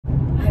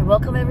Alright,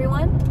 welcome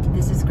everyone.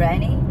 This is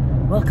Granny.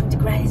 Welcome to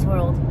Granny's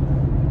World.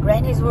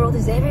 Granny's World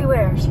is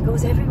everywhere. She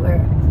goes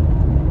everywhere.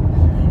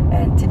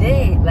 And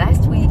today,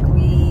 last week,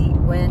 we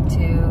went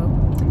to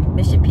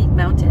Mission Peak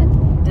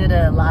Mountain. Did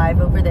a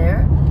live over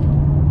there.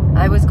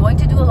 I was going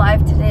to do a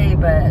live today,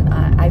 but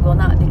I will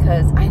not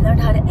because I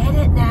learned how to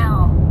edit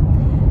now.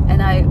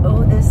 And I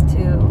owe this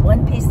to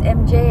One Piece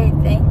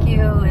MJay. Thank you,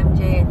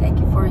 MJay. Thank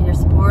you for your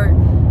support.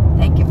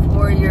 Thank you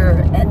for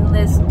your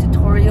endless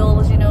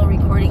tutorials, you know,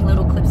 recording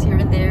little clips here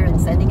and there and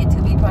sending it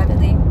to me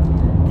privately.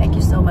 Thank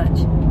you so much.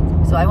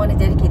 So I want to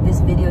dedicate this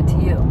video to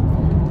you.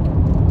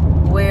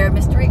 Where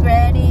Mystery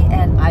Granny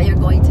and I are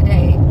going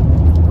today,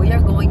 we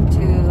are going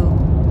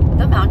to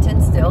the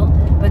mountains still,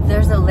 but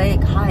there's a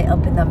lake high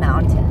up in the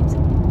mountains.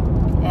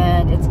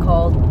 And it's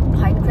called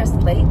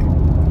Pinecrest Lake.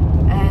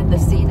 And the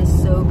scene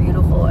is so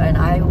beautiful, and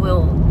I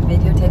will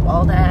videotape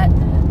all that,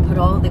 put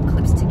all the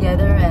clips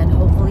together, and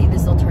hopefully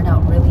this will turn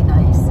out really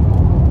nice.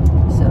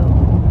 So,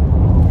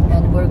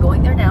 and we're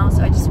going there now,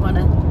 so I just want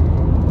to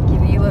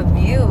give you a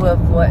view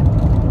of what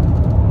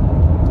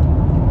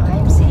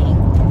I'm seeing.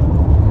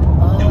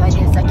 Oh, I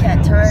guess I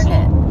can't turn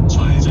it.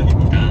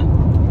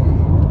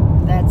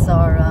 That's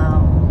our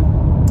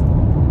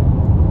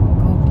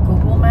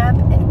Google map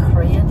in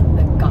Korean,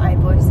 the guide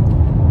voice,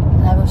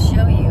 and I will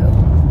show you.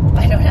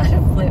 I don't know how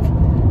to flip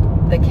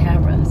the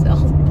camera, so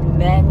I'll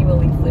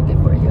manually flip it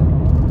for you.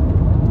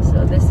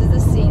 So this is the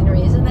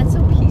scenery. Isn't that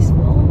so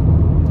peaceful?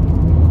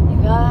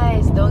 You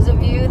guys, those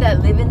of you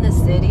that live in the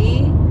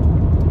city,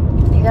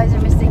 you guys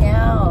are missing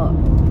out.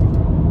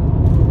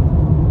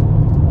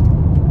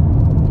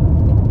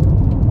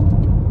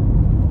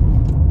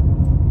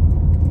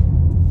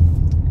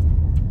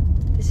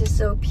 This is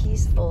so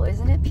peaceful.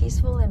 Isn't it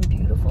peaceful and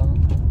beautiful?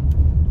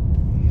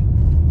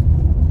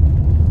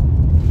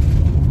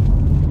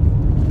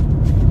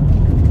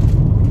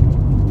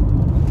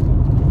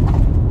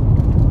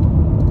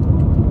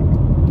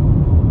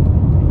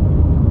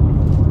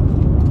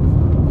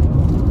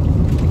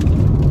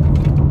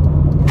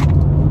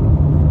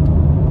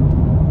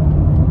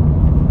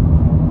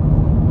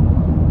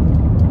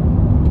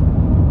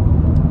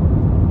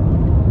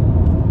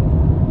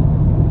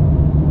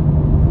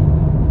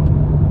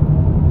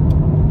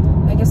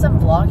 I'm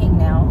vlogging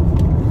now,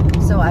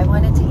 so I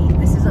wanted to eat.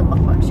 This is a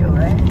mukbang show,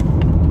 right?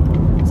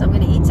 So I'm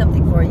gonna eat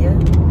something for you,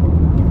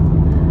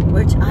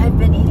 which I've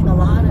been eating a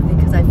lot of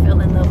because I fell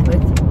in love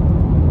with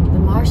the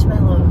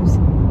marshmallows.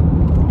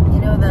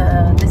 You know,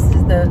 this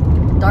is the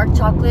dark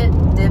chocolate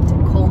dipped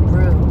cold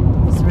brew.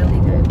 It's really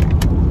good.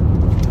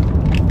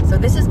 So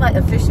this is my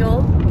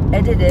official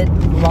edited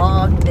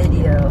vlog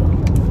video.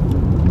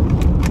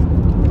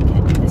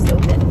 Can't get this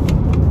open.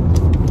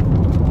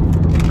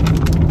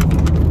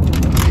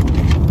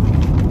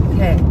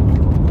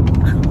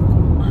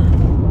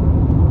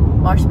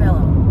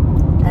 Marshmallow,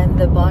 and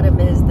the bottom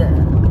is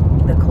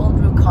the cold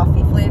brew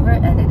coffee flavor,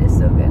 and it is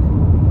so good.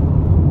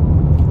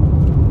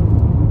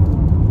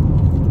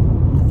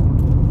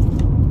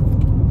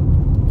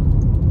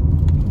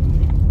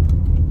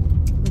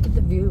 Look at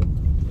the view.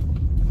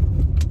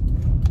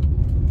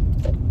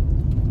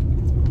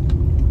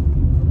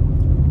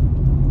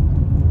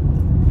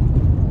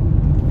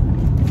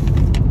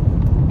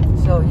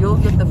 So you'll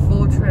get the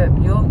full trip.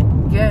 You'll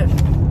get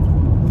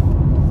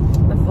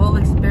the full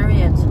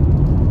experience.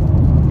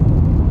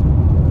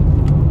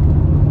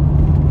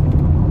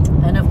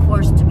 And of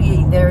course, to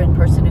be there in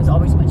person is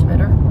always much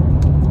better.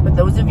 But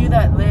those of you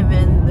that live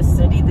in the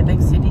city, the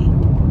big city,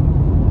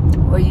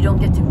 where you don't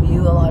get to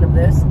view a lot of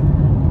this,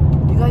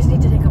 you guys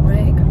need to take a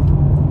break.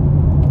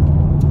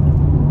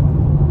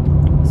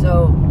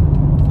 So,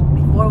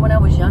 before when I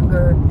was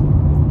younger,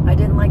 I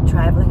didn't like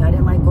traveling. I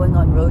didn't like going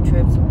on road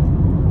trips.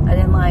 I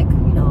didn't like,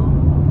 you know,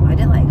 I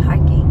didn't like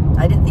hiking.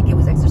 I didn't think it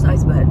was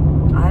exercise, but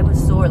I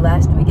was sore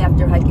last week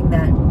after hiking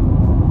that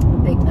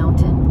big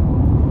mountain.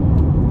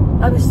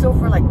 I was sore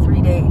for like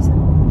 3 days.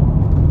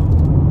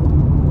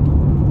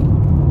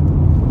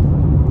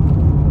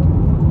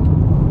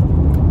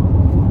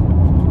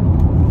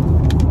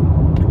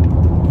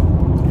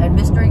 And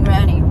Mystery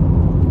Granny,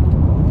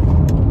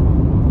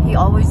 he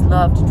always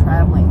loved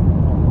traveling.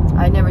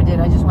 I never did.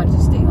 I just wanted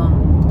to stay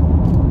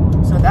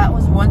home. So that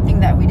was one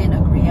thing that we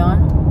didn't agree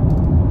on.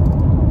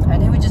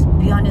 And he would just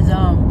be on his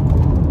own.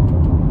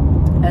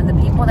 And the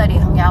people that he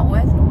hung out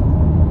with,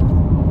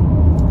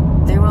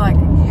 they were like,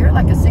 you're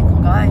like a single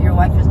guy, your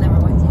wife is never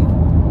with you.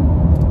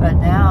 But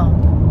now,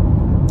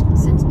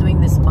 since doing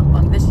this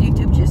mukbang, this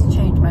YouTube just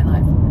changed my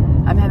life.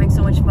 I'm having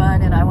so much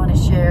fun, and I want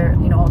to share,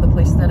 you know, all the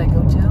places that I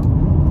go to.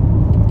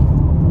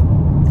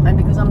 And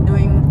because I'm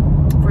doing,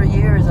 for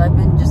years, I've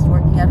been just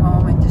working at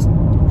home and just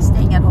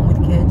staying at home with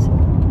kids.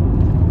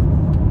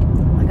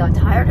 I got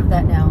tired of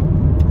that now.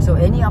 So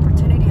any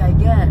opportunity I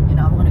get, you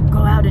know, I want to go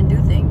out and do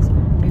things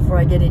before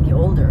I get any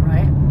older,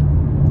 right?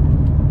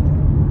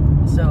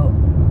 So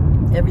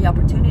every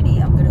opportunity,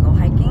 I'm gonna go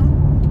hiking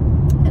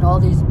and all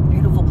these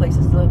beautiful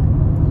places. Look,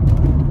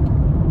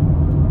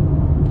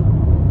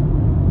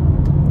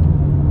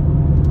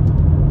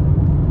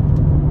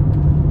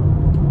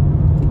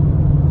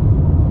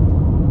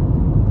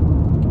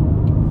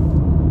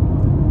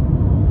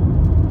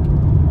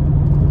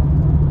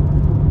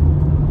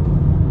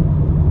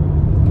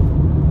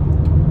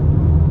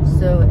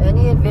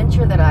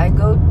 adventure that I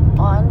go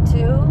on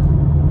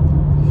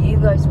to, you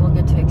guys will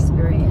get to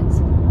experience.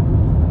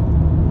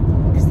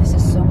 Because this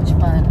is so much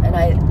fun, and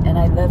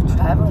I love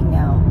traveling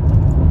now.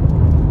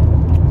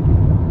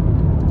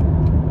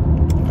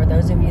 For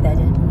those of you that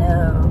didn't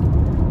know,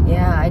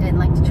 yeah, I didn't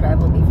like to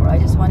travel before. I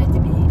just wanted to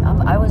be,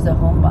 I was a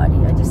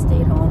homebody. I just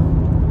stayed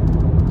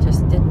home,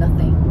 just did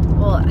nothing.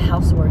 Well,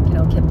 housework, you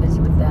know, kept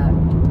busy with that.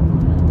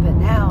 But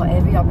now,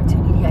 every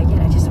opportunity I get,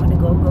 I just want to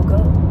go, go,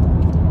 go.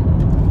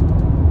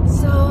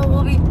 So,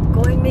 we'll be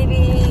going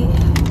maybe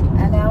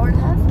an hour and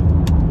a half?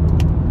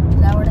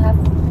 An hour and a half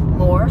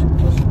more?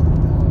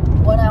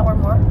 1 hour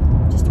more?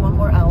 Just 1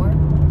 more hour.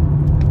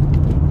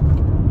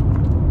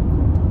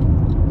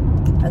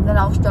 And then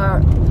I'll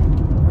start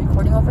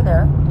recording over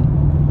there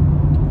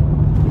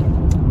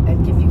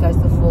and give you guys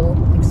the full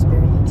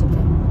experience,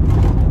 okay?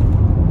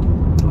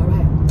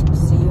 Alright,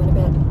 see you in a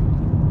bit.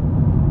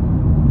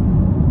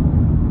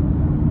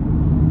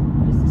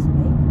 What is this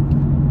lake?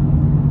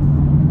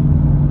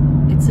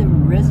 It's a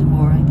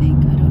reservoir, I think.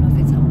 I don't know if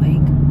it's a lake.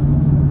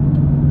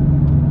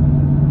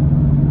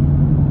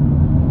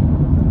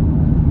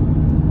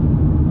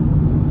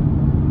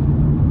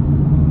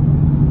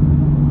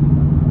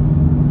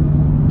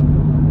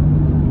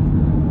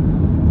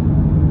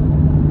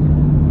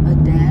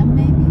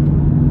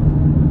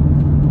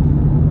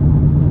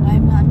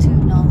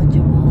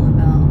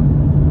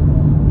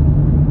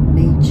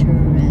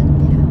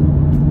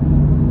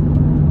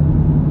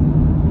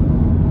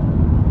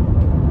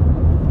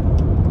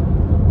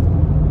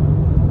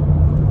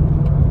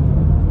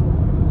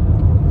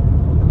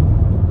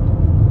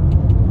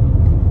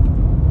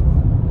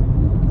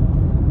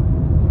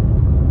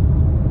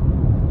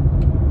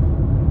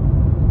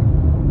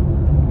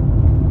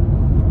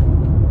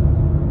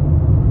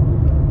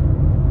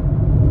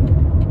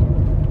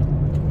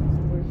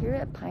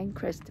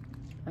 Pinecrest,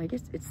 I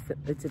guess it's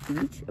a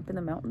beach up in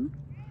the mountain.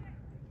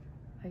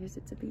 I guess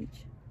it's a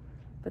beach,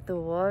 but the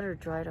water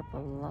dried up a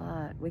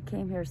lot. We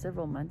came here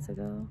several months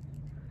ago,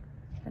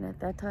 and at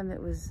that time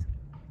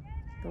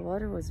the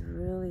water was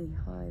really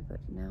high, but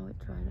now it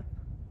dried up.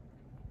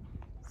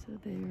 So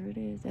there it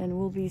is, and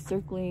we'll be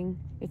circling.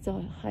 It's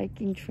a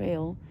hiking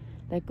trail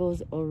that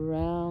goes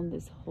around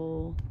this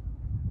whole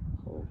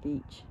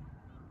beach.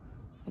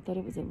 I thought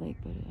it was a lake,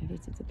 but I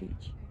guess it's a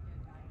beach.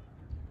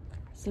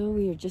 So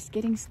we are just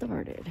getting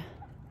started.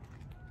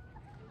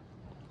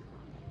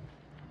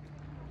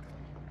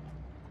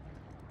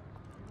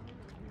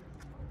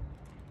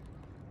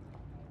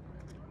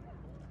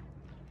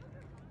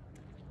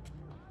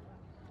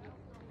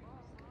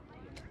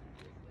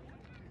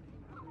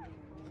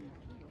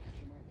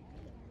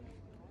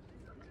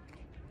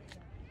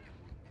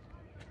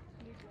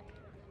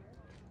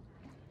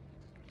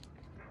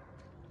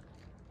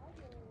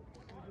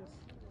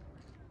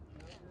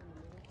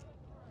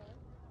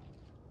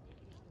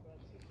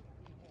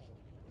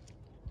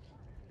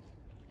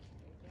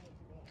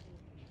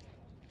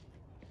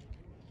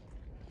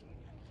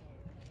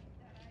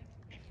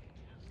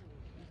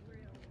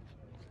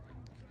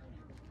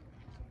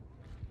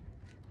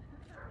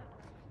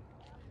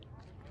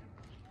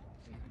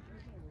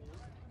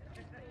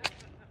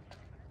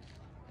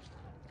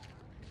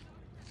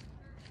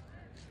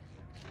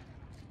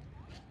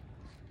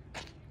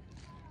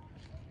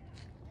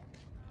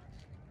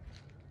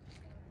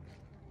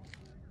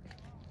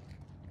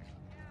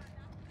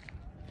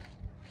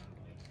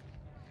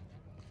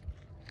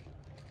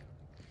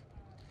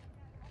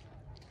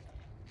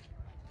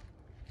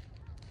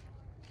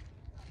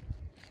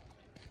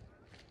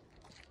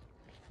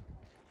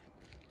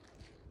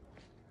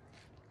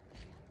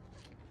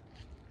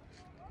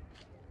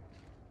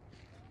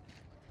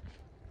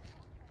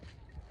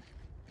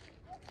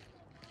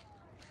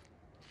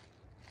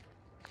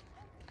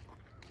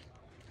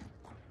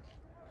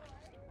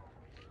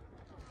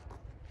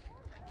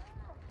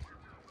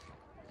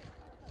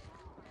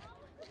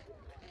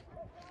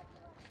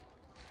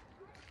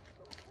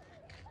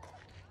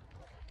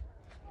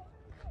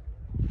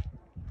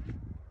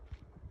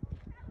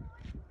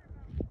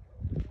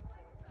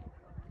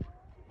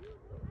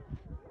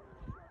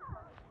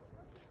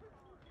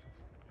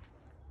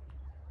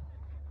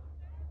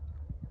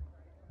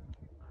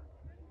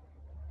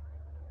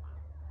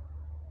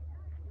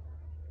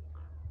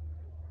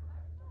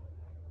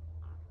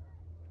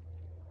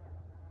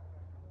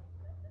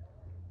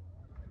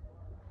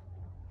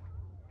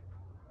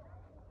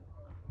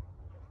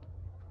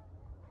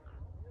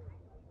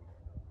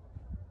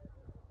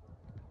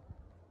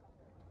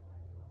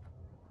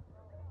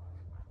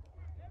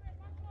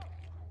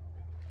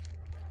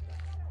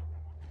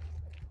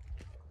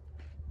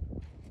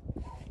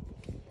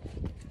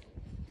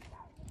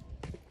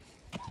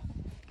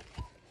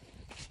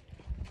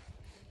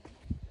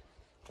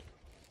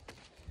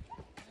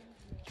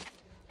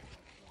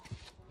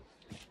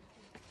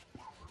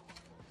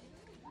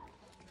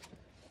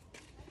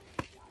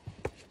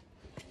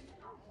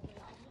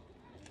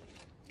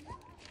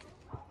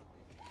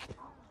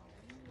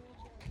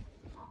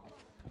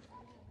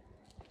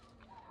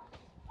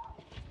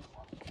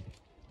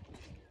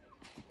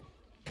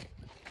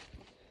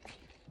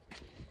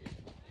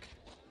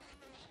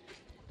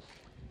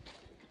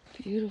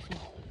 Beautiful.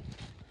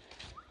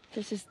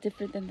 This is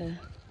different than the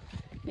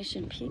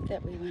Mission Peak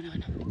that we went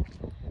on.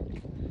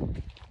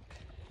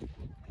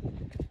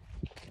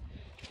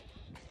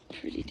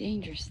 Pretty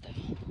dangerous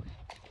though.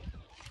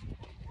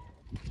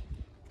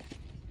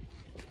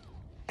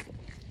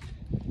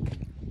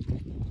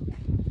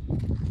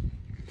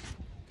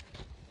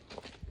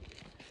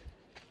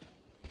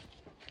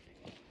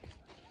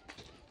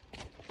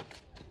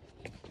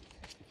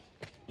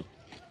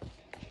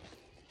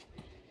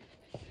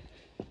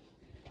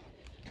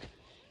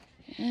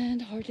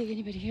 And hardly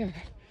anybody here,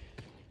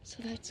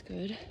 so that's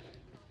good.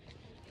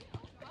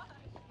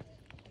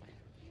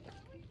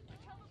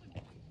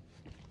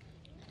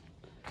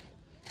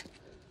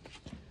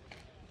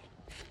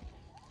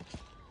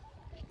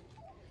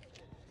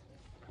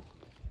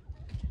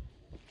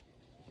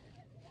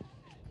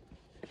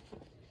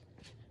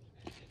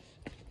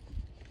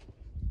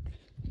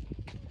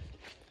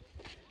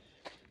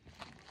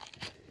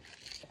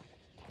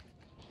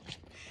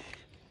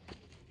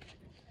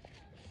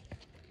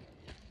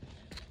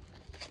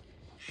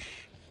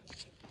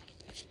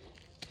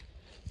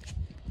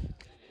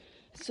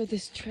 So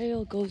this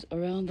trail goes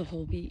around the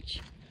whole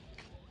beach.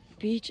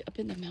 Beach up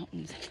in the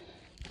mountains.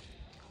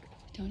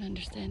 Don't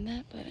understand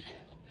that, but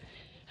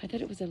I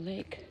thought it was a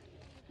lake.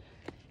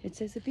 It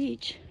says a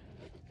beach.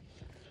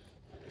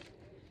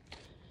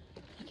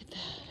 Look at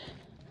that.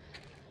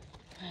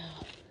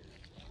 Wow.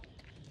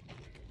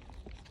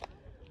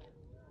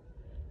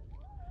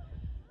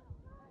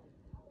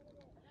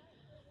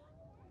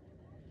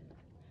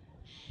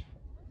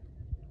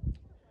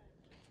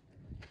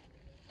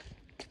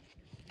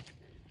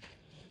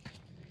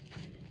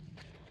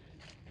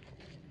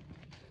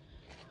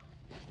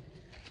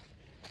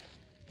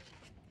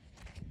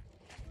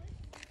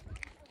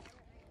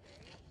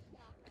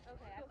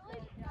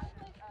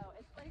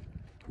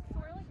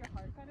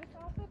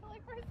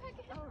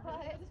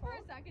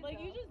 Like,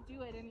 you just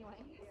do it anyway.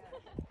 Yeah.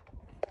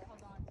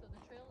 Hold on, so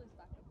the trail is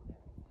back up there.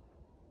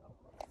 Oh,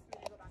 should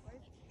we go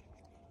backwards?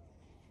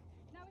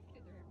 No, we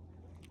can go through here.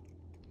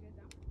 You guys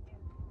down? Yeah.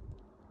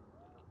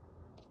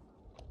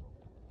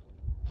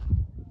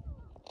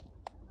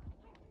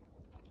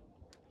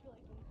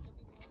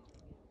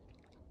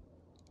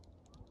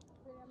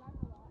 I'm not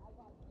gonna lie, I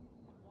got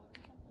water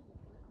temple, the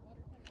first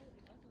water temple,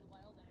 because of the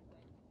wild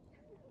anyway.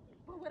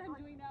 But what I'm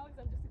doing now is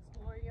I'm just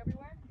exploring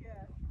everywhere.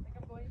 Yeah. Like,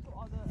 I'm going to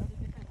all the other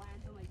different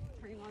lands and like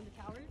turning on the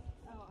towers.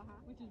 Oh,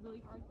 which is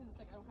really hard because it's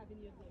like I don't have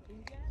any of the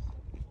things yet.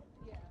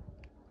 Yeah.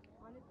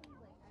 Honestly,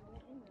 like I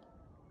went in there.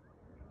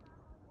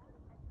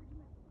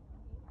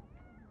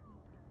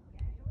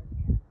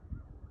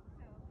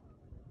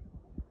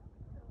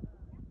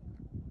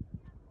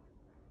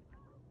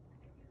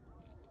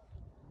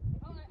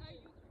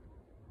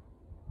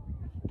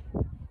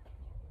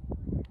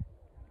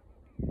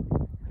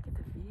 Look at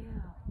the view.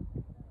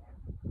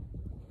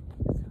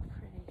 So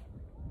pretty.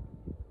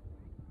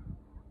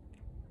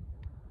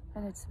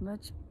 And it's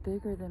much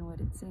bigger than what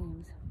it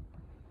seems.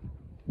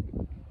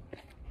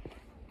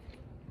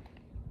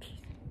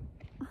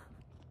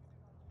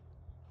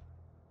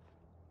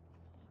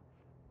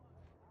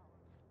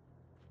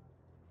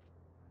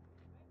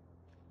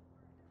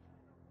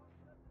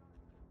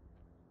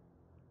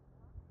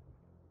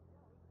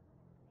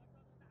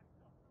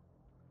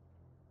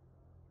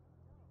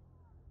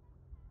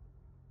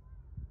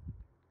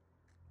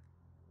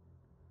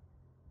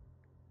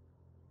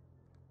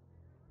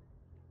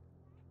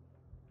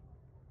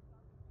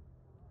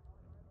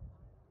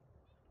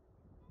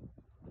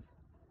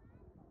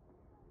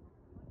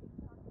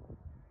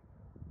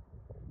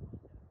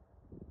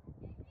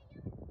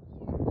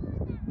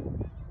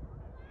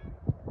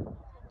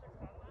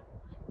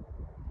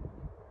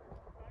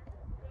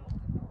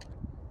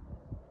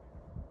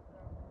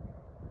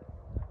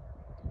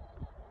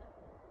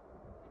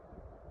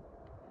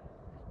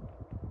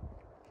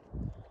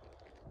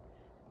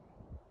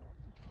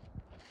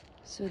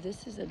 So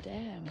this is a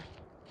dam.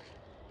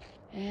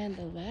 And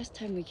the last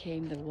time we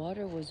came, the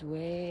water was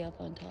way up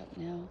on top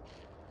now.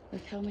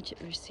 Look how much it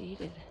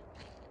receded.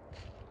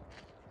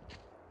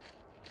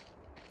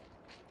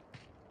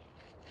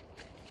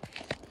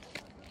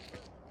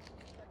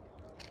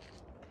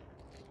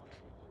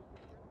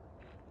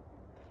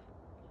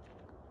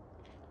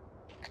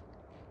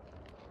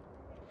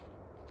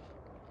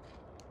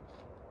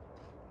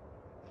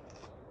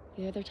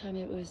 The other time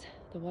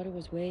the water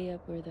was way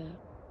up where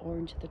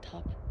the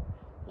top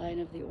line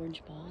of the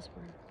orange balls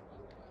were.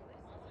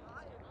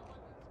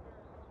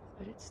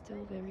 But it's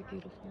still very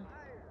beautiful.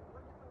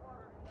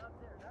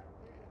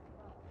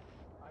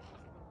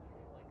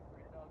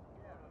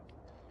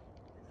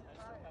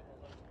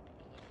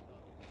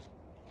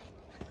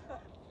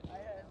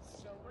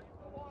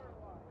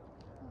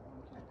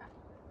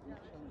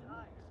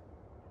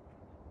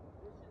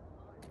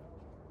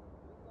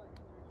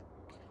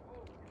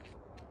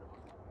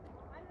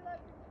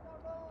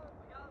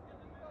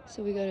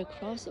 So we gotta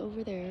cross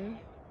over there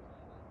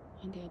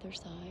on the other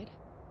side.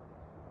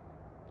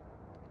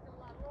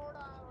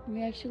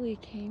 We actually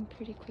came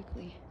pretty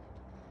quickly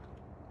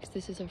because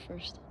this is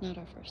not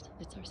our first,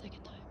 it's our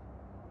second time.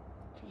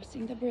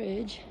 crossing the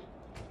bridge,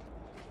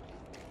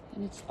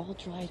 and it's all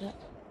dried up.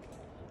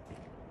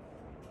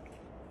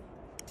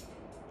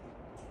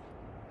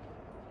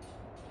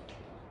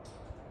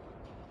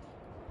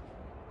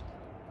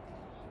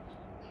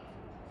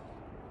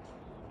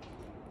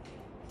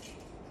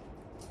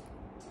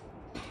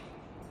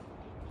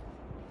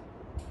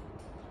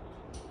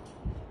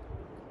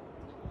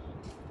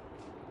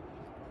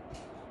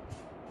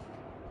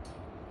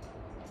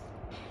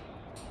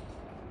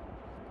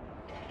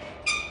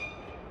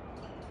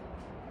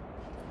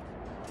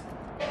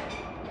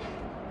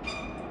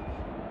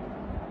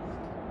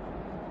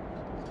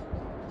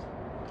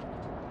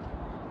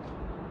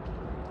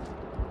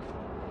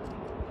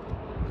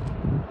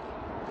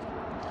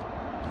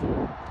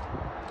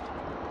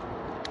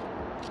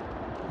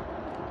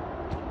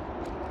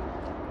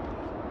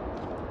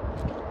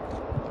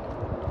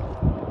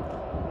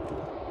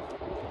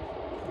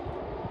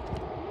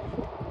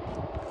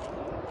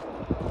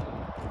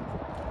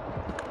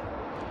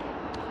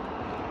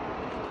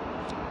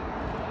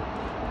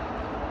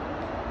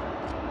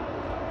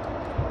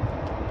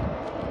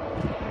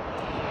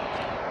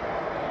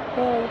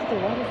 Oh, look at the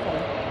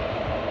waterfall.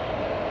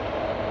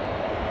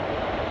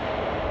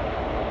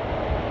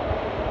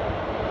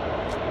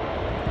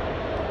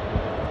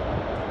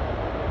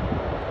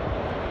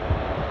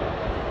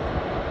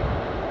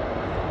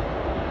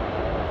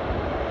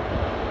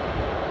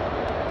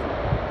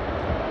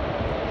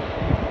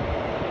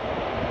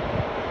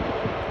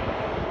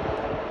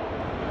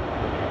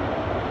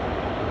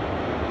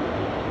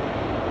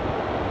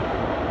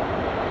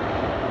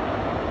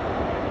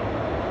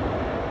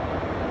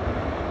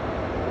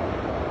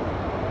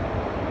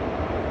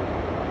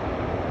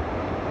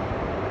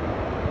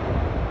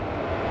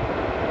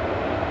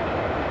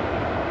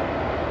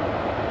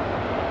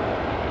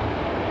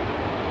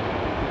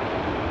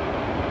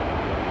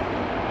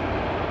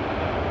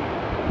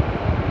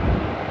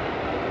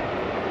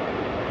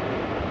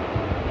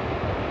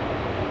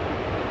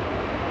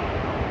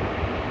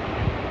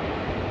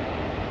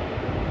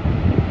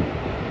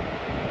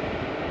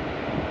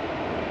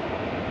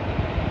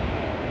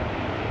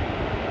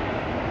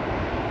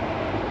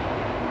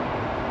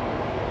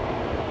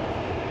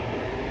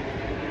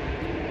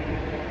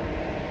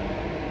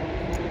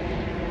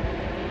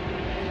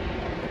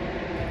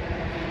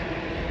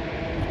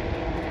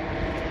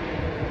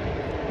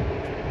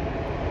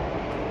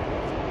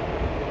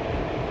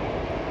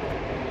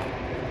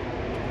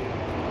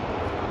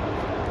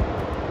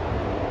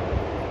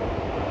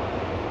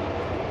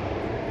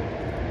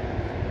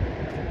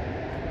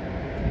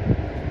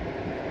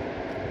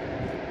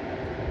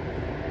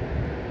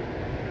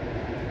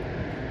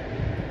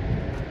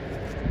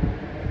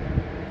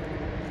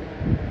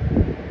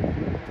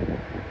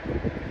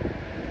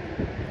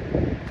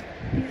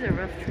 These are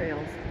rough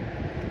trails.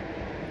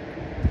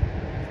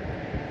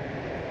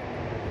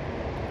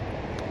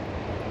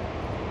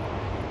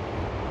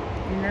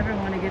 You never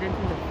want to get into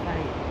a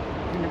fight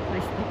in a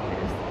place like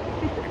this.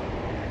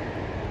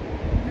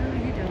 No,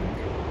 you don't.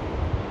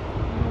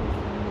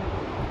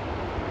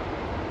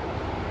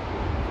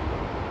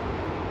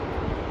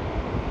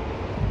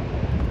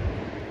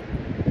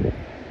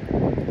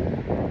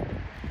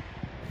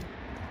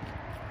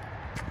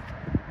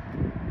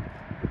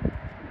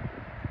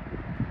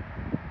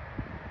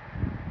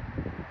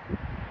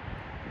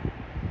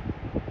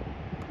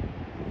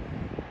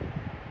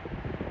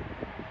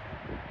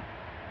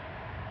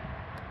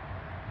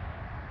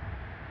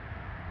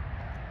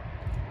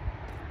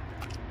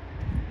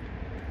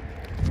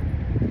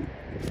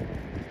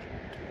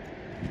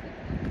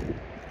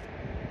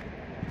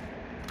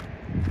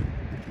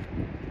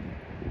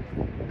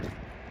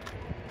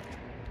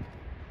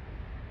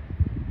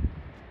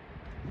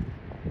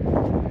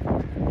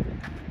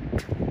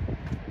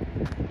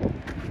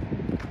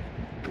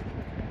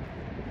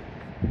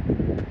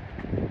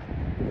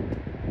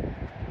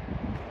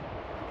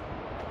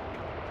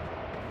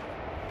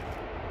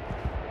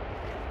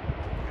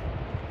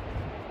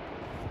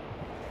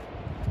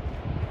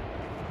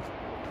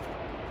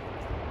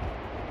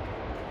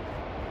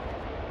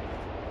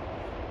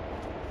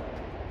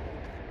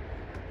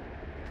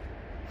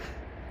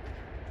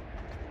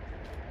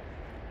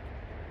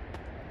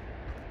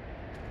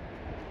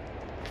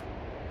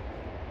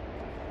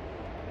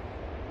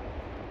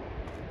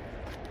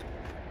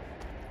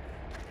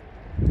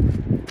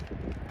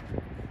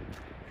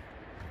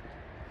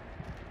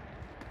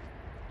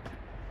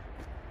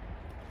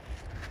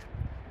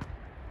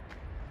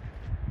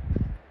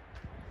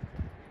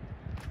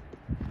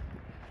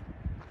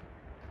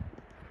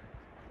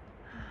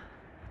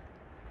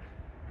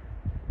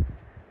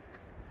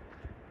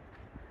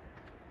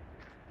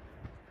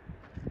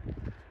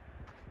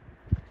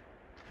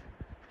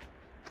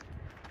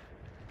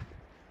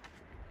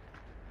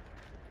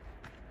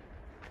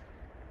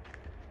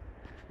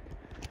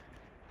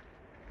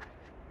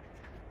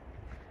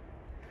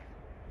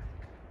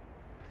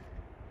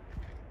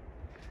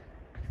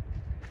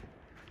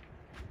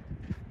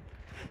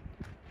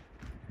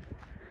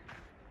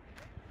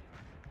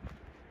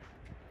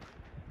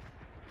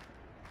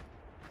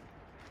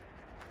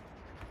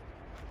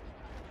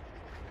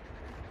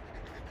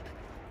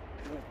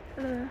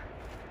 Hello.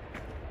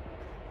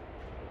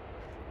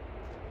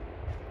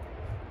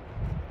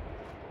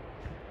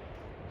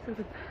 So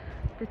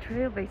the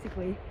trail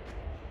basically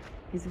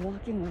is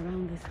walking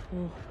around this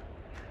whole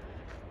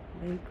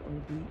lake or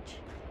beach.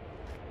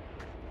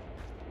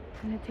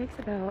 And it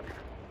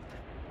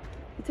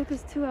took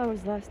us 2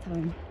 hours last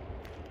time.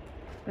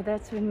 But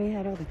that's when we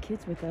had all the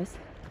kids with us.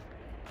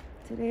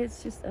 Today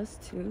it's just us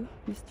two,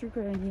 Mr.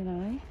 Granny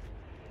and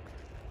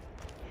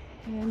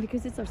I. And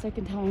because it's our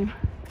second time,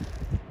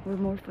 we're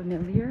more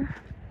familiar.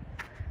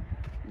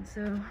 And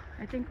so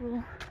I think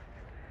we'll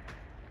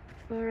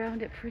go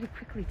around it pretty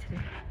quickly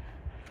today.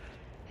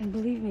 And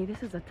believe me,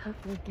 this is a tough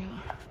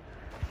workout.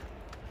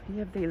 You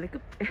have the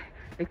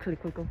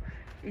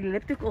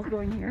elliptical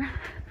going here.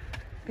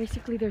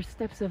 Basically there's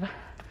steps of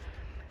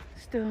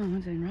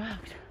stones and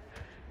rocks.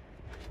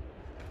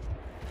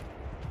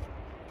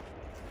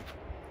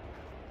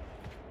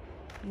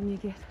 And you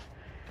get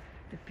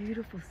the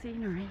beautiful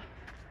scenery.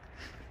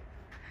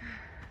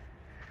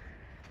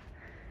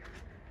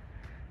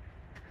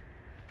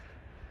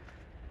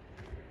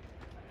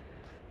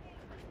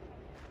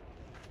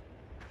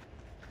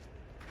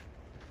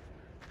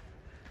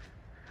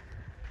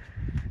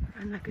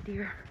 Run like a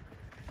deer.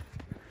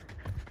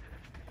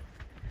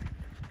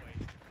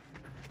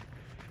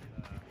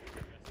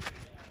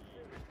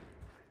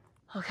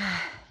 Okay,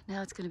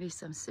 now it's gonna be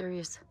some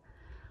serious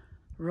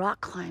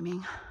rock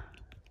climbing.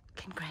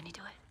 Can Granny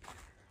do it?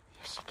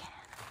 Yes, she can.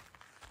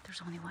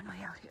 There's only one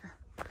way out here.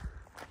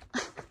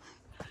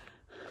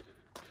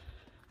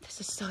 This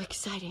is so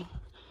exciting.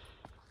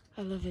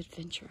 I love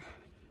adventure.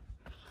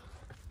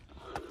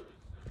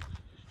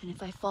 And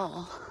if I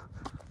fall,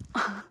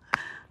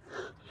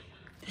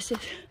 this is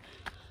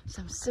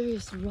some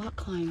serious rock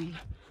climbing.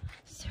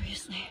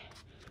 Seriously.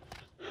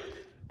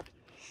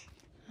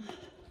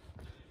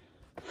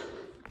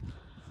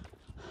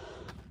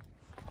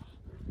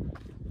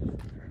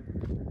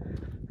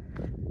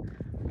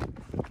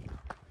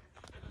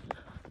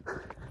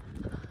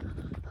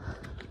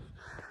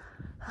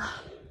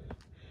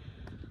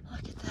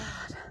 Look at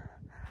that.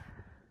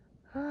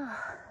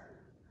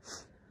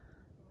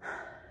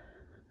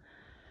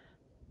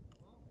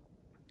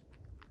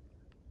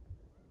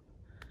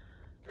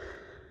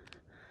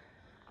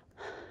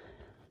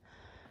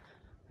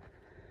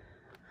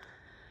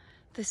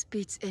 This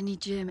beats any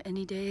gym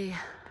any day.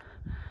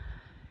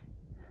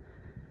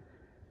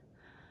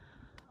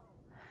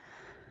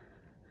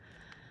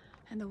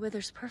 And the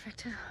weather's perfect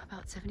too,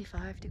 about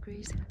 75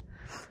 degrees.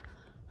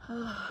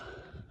 Oh.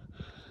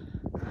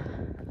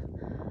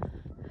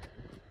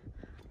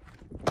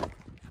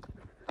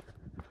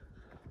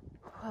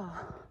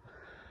 Oh.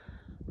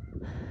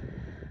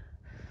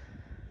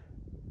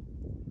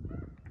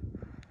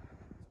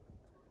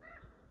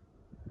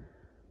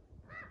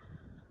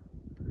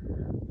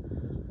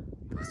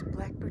 Those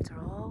blackbirds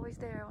are always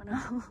there when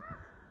I'm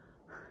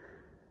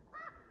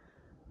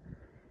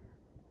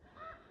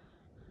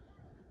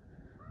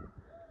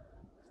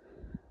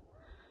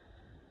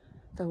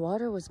The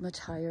water was much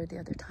higher the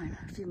other time,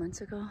 a few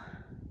months ago.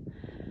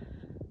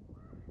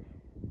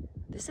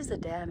 This is a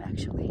dam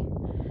actually,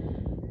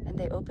 and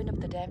they opened up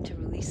the dam to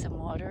release some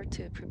water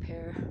to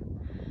prepare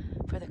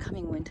for the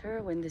coming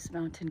winter when this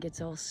mountain gets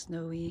all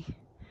snowy.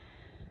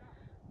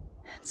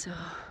 And so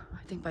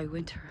I think by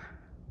winter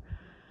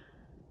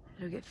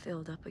it'll get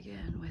filled up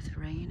again with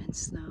rain and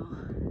snow.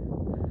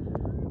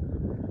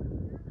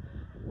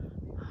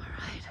 All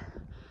right,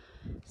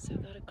 so I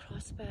gotta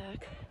cross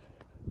back.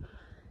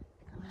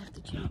 I'm gonna have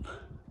to jump.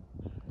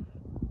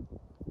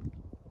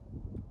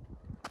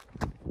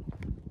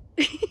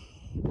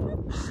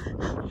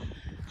 I'm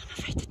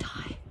afraid to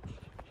die.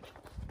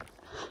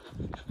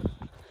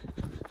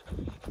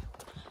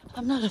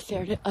 I'm not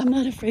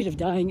afraid of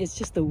dying. It's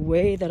just the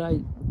way that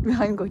I'm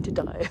going to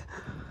die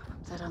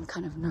that I'm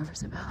kind of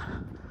nervous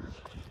about.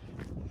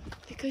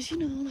 Because, you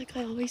know, like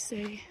I always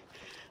say,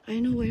 I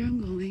know where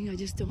I'm going. I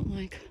just don't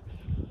like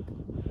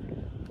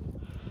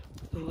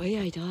the way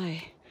I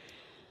die.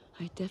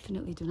 I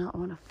definitely do not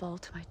want to fall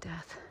to my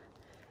death.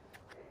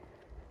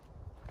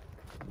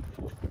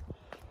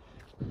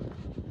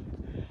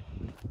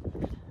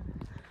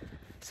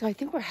 So I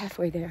think we're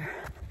halfway there.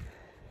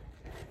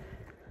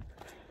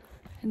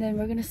 And then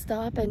we're gonna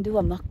stop and do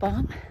a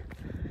mukbang.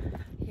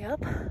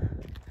 Yep.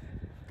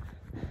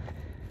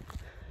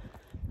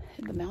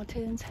 In the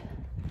mountains,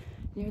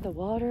 near the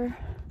water.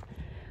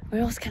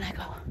 Where else can I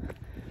go?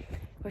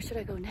 Where should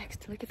I go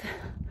next? Look at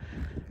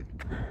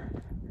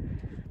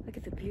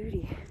the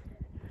beauty.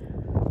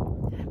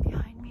 And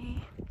behind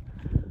me.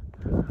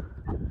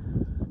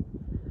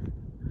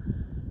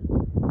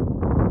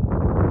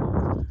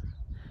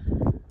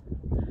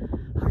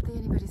 Hardly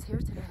anybody's here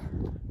today.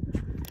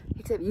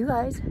 Except you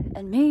guys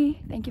and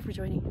me. Thank you for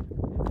joining. Look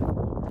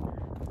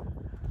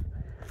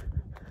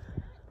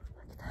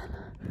at that.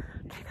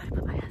 Okay, I gotta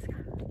put my mask on.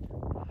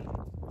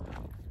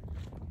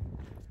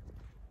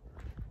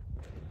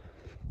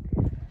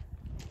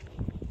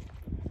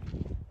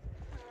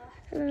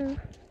 Hello.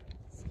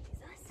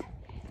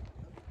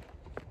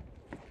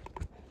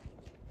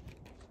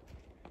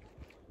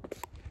 Jesus.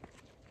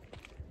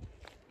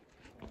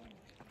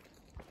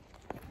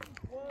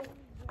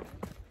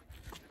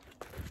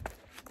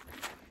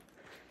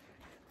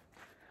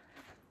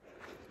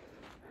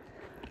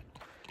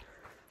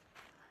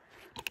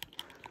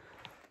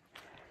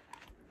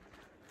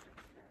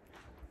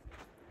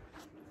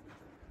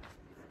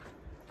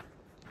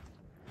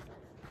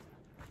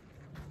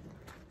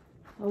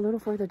 a little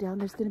further down,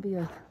 there's going to be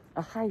a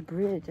high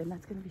bridge, and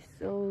that's going to be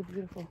so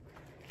beautiful.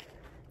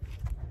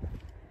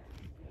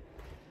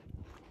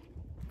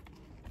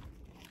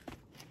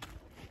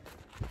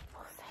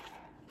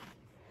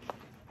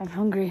 I'm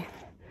hungry.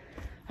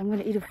 I'm going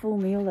to eat a full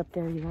meal up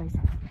there, you guys.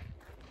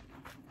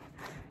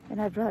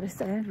 And I brought a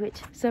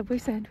sandwich, Subway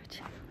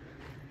sandwich.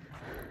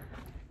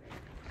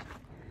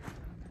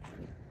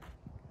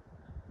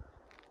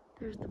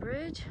 There's the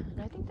bridge,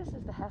 and I think this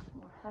is the halfway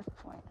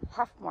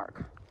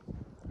mark.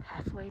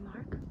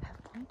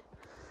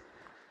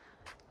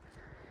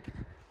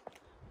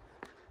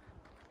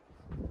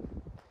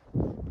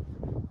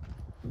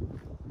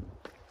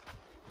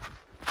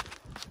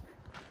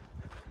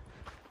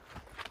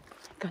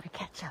 Gotta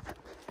catch up.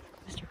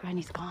 Mr.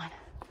 Granny's gone.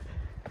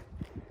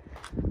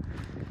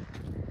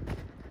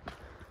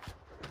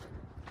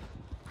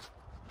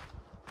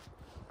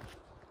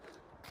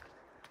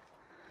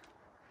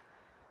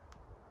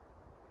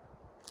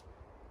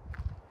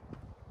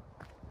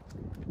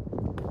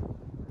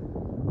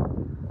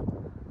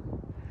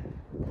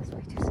 That's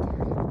way too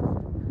scary.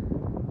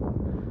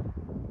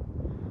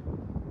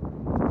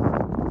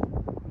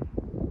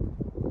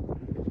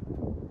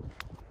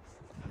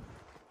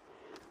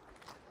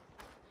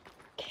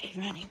 Okay,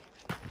 running.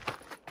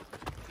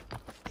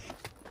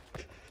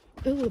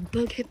 Oh, a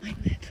bug hit my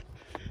lip.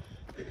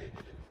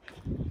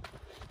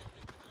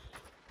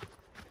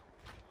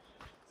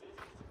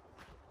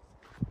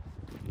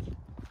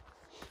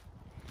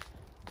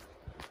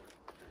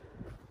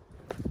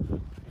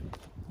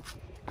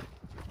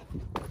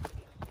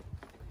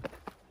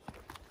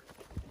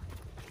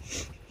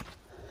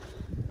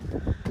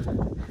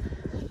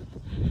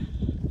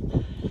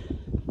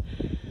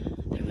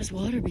 There was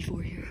water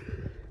before here.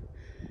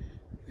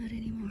 Not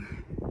anymore.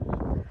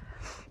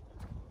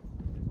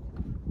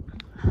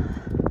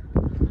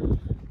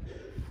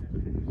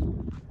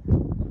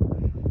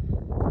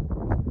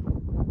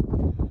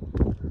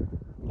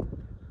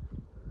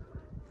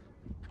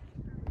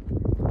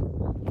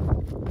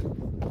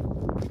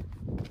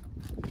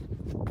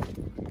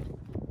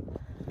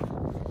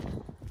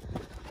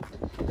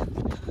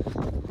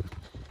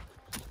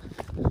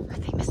 I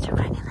think Mr.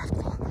 Granny left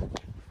me.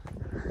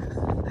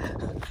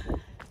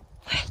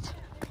 Wait.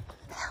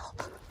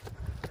 Help.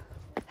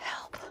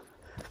 Help.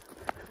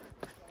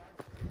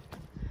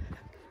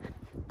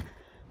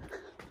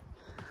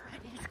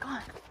 Granny's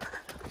gone.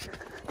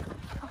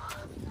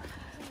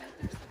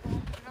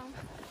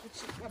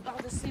 It's about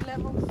the sea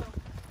level, so.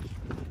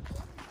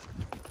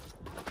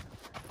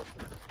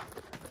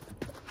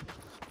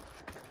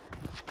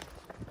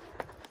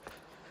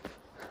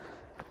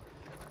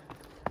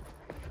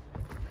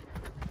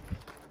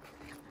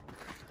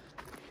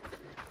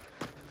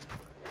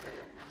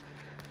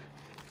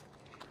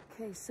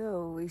 Okay,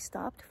 so we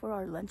stopped for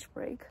our lunch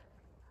break.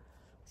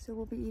 So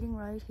we'll be eating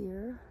right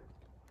here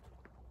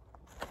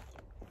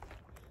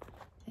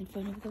in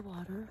front of the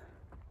water.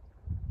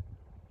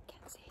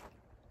 Can't see.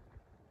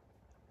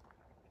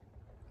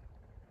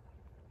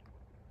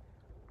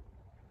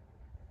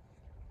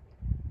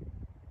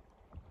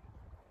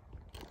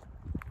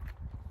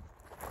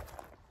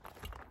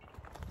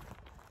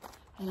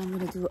 And I'm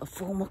gonna do a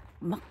full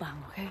mukbang,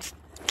 okay?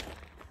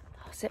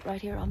 I'll sit right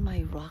here on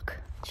my rock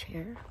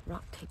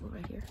table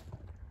right here.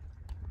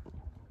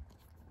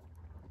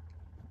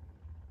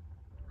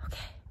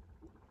 Okay.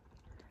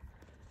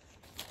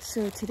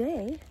 So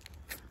today,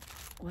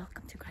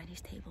 welcome to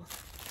Granny's table.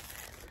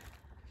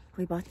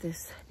 We bought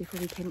this before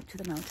we came up to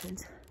the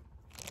mountains.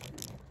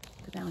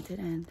 The mountain,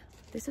 and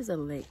this is a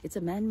lake. It's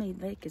a man-made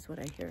lake is what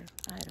I hear.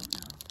 I don't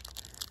know.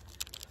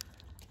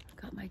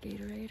 Got my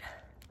Gatorade.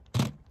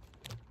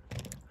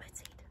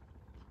 Let's eat.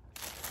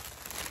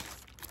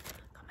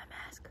 Got my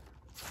mask.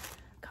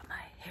 Got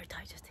my hair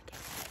tie just in case.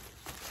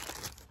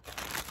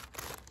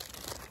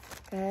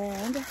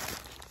 And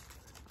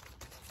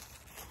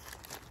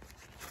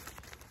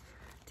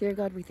dear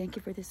God, we thank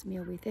you for this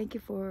meal. We thank you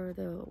for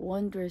the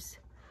wondrous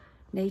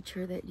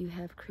nature that you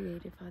have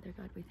created, Father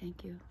God. We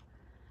thank you.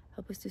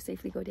 Help us to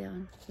safely go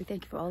down. We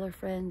thank you for all our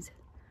friends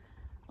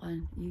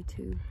on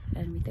YouTube,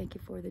 and we thank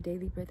you for the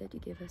daily bread that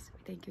you give us. We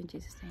thank you in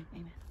Jesus' name.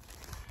 Amen.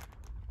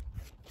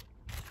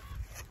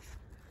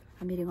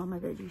 I'm eating all my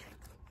veggies.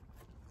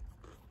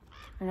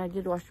 And I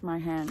did wash my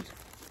hands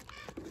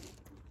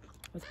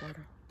with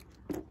water.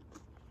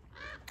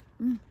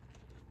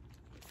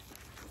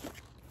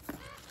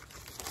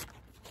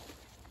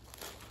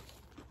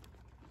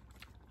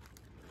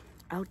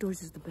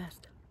 Outdoors is the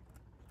best.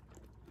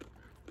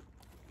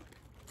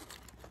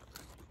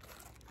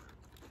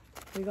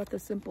 We got the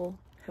simple,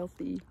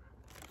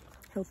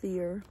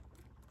 healthier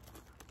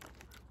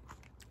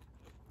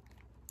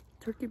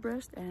turkey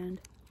breast and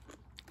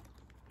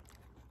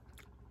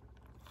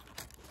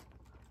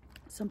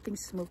something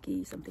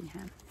smoky, something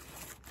ham.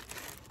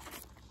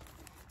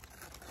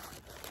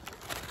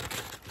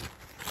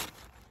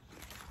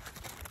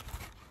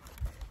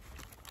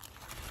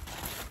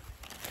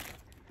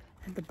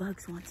 And the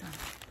bugs want some.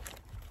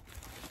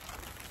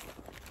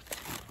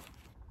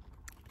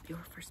 Your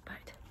first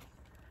bite.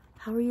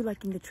 How are you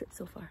liking the trip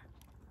so far?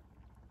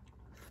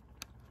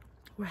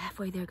 We're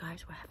halfway there,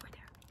 guys. We're halfway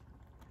there.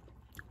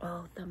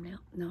 Oh, thumbnail.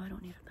 No, I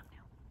don't need a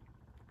thumbnail.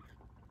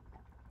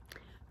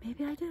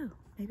 Maybe I do.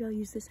 Maybe I'll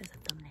use this as a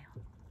thumbnail.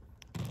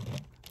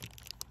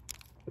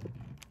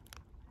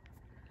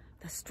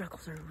 The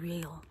struggles are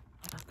real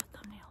about the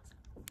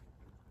thumbnails.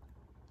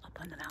 Up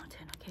on the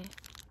mountain, okay?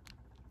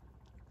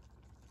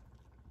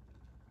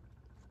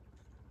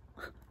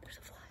 There's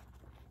a fly.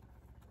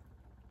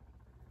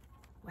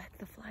 Whack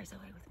the flies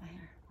away with my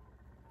hair.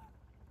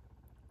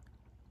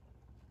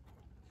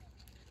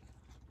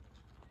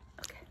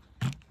 Okay.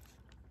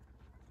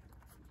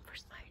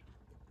 First bite.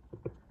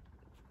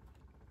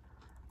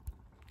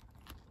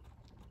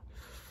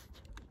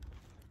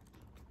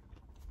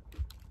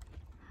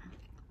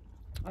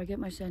 I get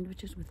my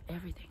sandwiches with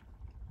everything.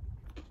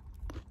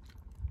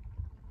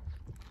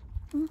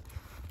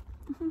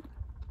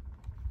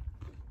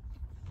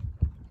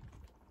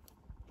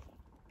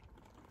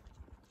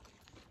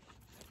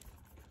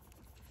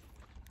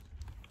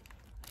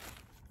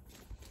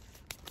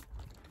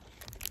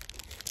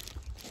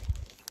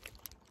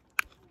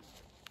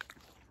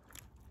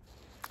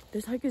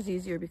 This hike is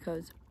easier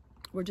because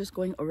we're just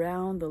going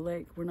around the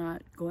lake. We're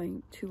not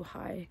going too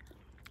high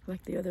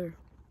like the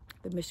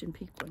Mission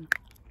Peak one.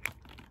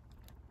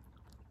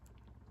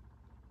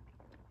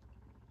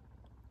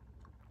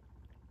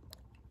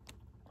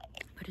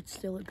 But it's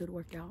still a good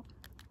workout.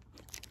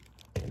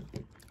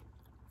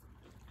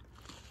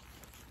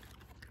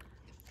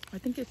 I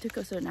think it took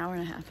us an hour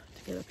and a half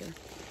to get up there.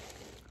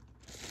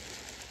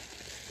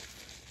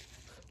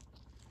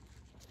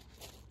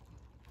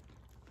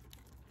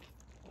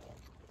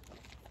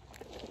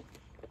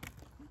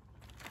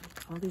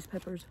 All these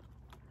peppers.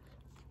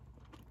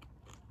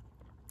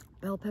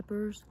 Bell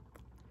peppers.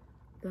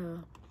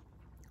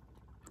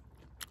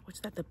 What's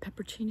that? The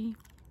peppercini.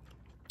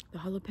 The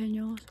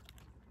jalapenos.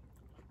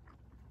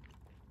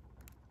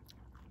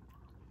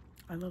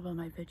 I love all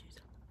my veggies.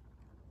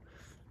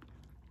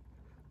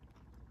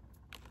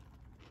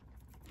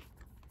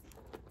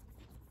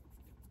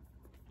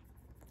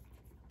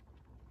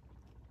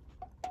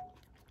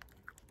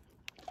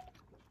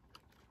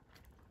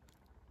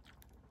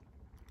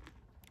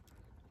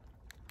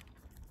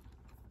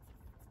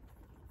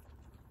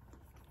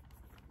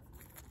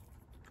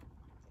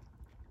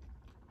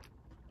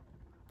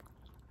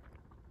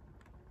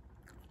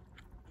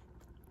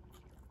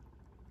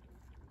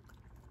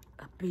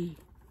 A bee.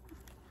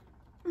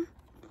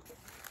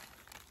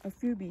 A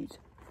few bees.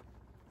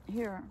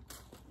 Here.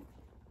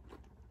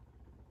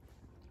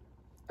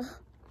 They're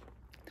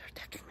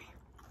attacking me.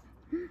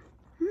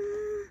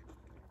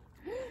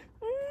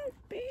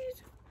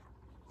 Bees.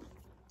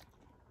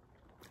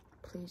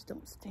 Please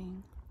don't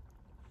sting.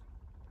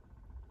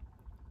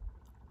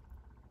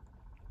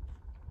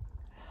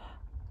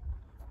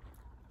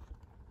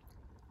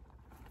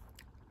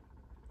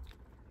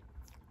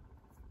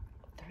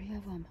 Three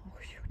of them. Oh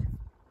shoot.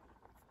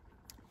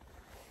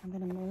 I'm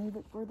gonna move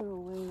it further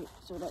away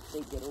so that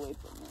they get away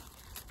from me.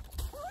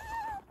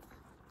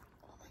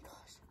 Oh my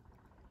gosh.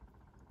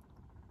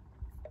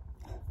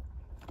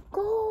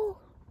 Go! Oh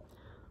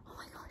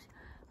my gosh.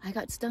 I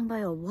got stung by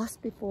a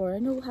wasp before. I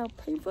know how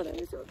painful that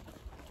is. Oh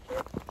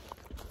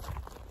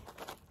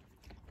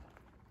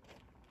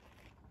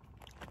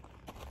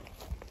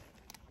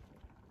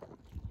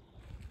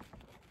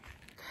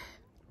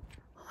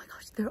my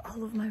gosh, they're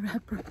all of my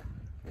wrapper.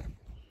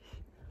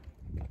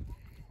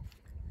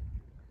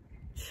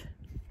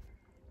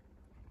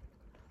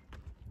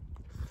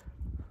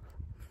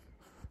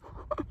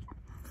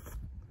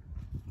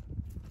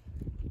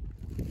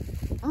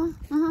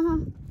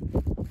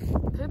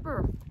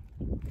 Paper.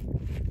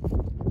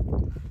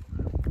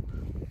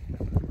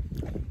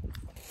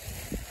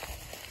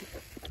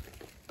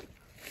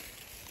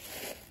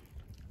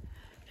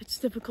 It's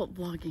difficult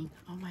vlogging.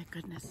 Oh my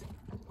goodness.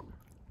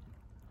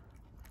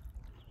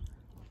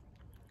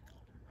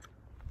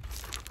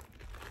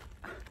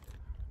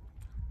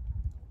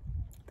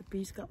 The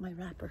bees got my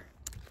wrapper.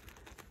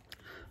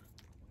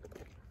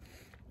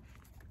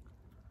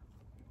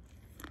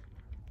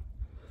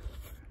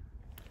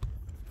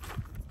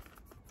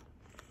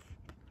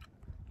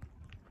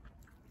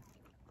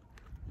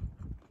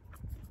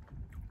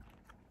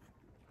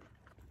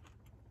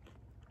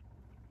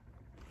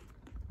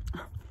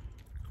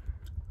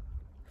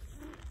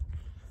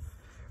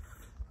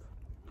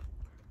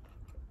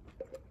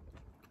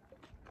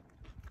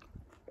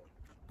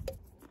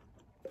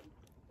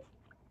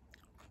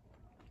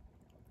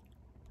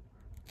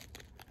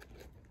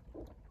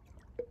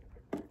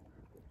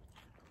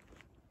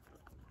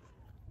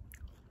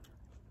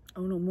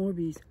 Oh no, more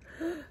bees.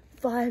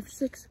 5,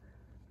 6.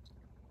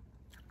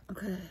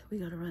 Okay, we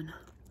gotta run.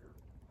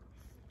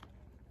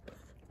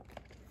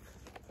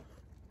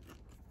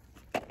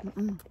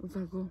 We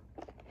gotta go.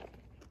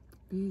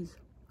 Bees.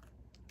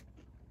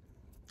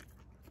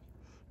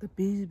 The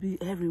bees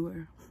be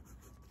everywhere.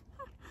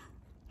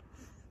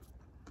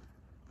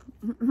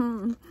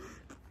 I'm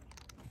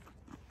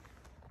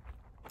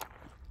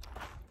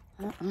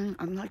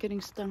not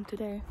getting stung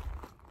today.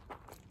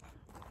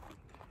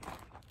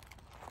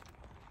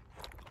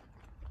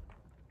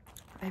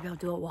 Maybe I'll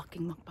do a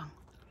walking mukbang.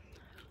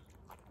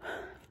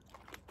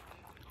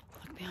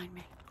 Look behind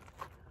me.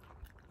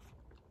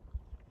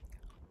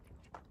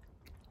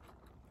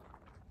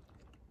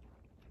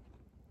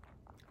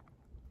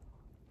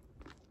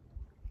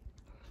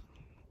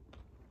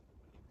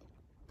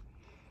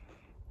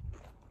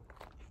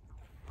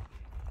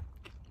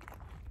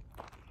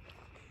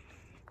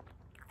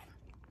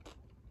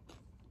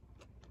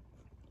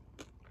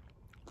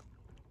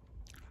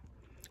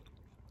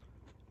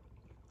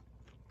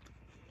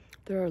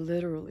 There are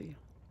literally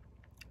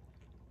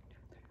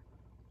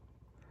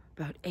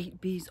about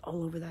 8 bees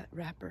all over that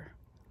wrapper.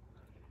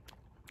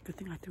 Good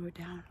thing I threw it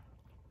down.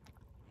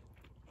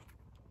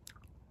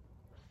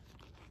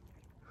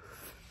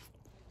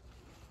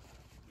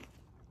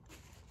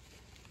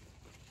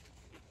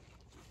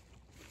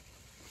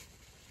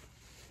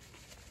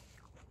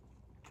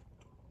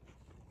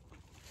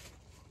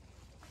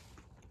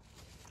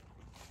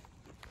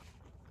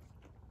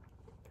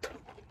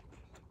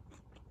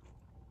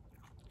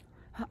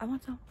 I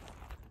want some.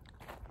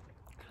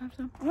 Can I have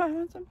some? Oh, I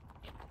want some.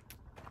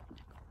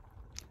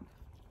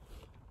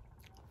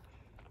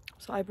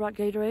 So I brought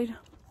Gatorade.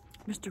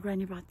 Mr.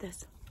 Granny brought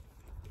this.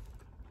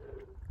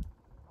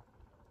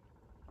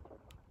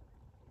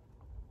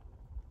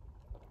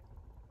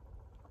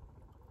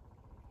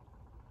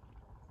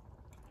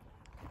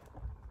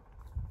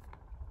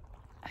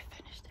 I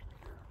finished it.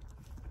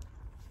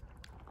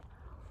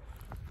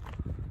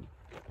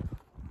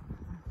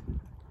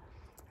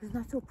 Isn't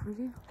that so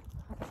pretty?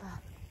 Look at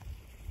that.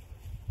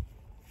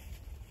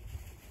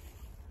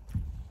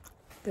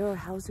 There are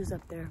houses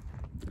up there.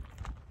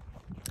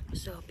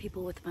 So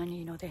people with money,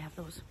 you know, they have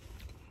those,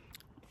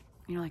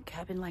 you know, like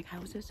cabin-like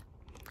houses.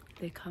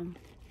 They come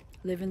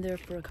live in there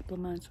for a couple of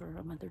months or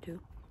a month or two.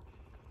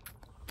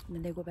 And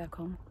then they go back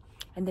home.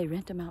 And they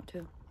rent them out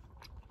too.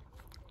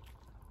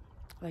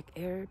 Like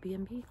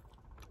Airbnb.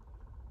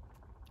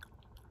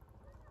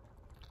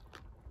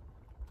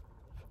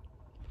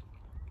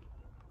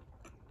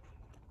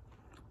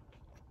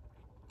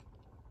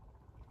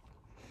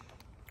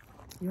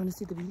 You want to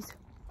see the bees?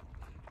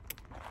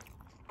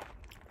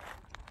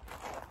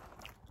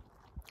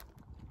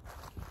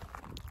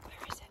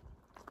 Where is it?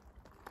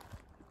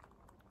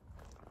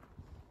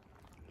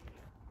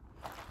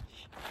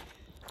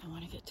 Don't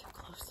want to get too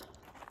close.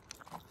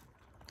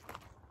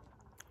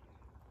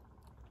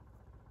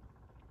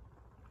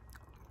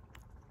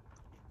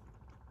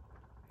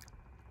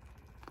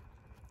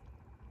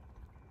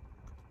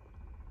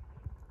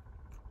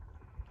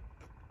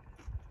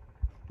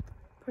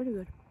 Pretty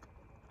good.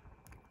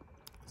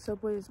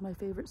 Subway is my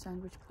favorite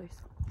sandwich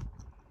place.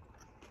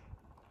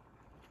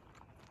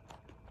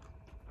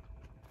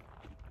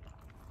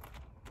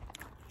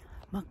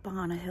 Mukbang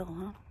on a hill,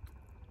 huh?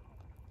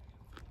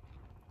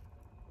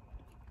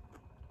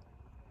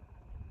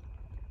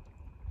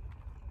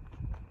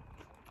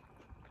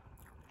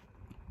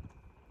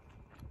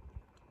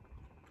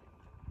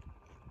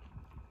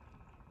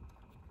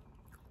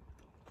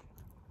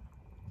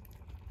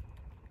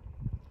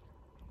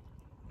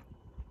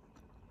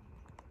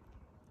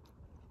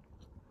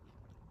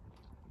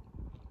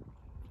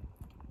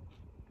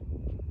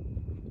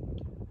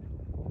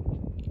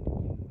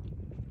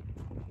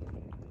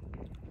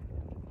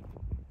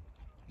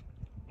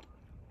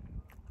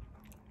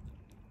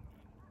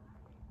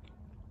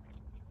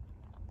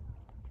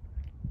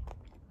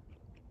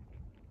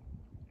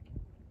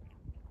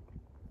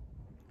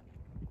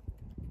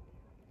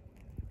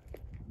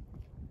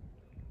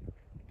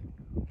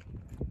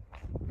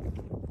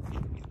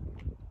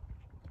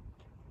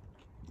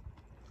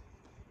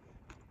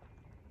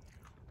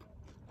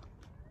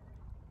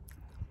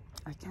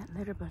 I can't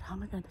litter, but how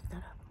am I going to pick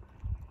that up?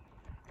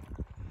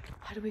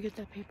 How do we get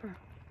that paper?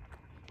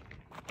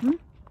 Hmm?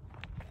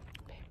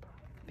 Paper.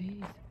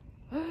 Bees.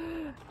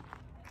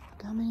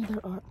 How many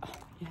there are? Oh,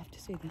 you have to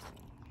see this.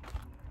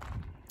 Can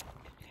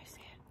you guys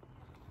see it?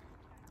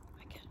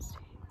 I can't see.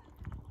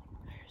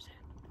 Where is it?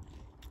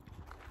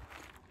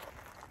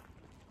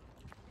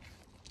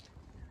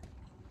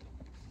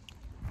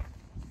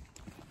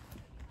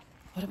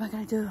 What am I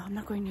going to do? I'm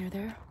not going near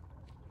there.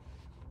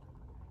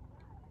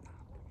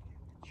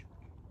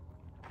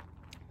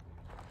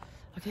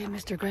 Okay,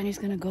 Mr. Granny's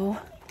gonna go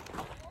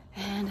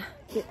and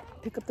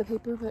pick up the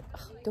paper, but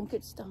don't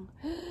get stung.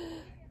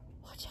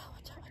 Watch out,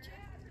 watch out, watch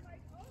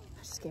out.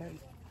 That's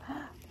scary.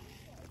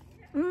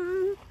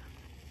 You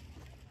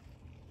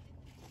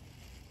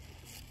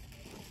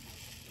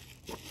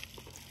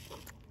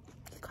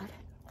got it?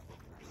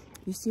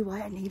 You see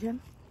why I need him?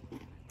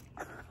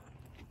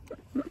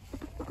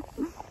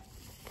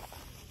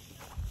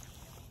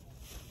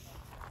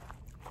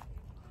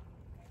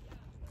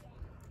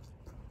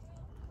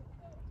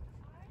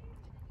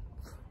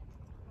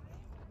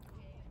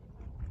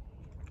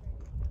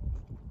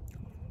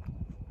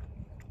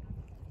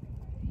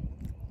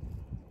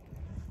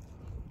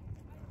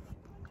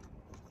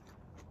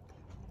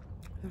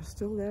 They're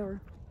still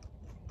there.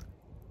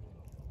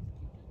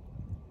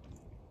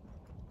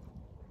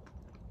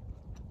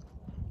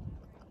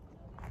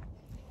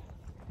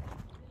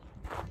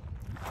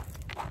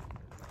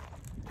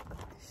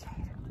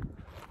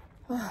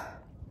 Okay.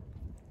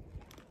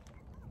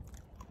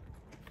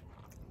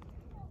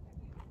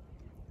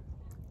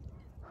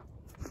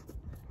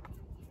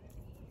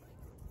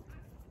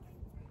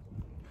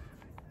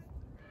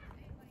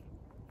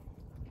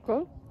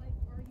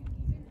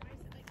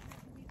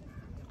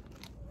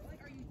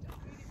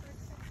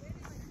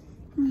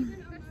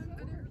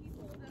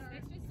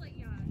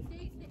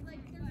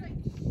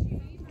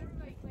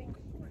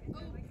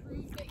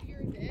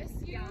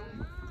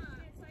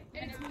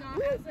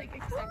 As like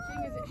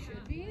accepting as it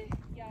should be.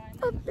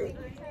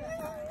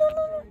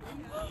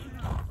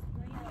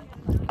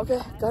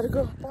 Okay, gotta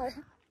go. Bye.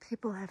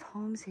 People have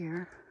homes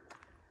here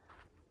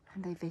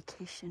and they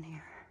vacation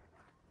here.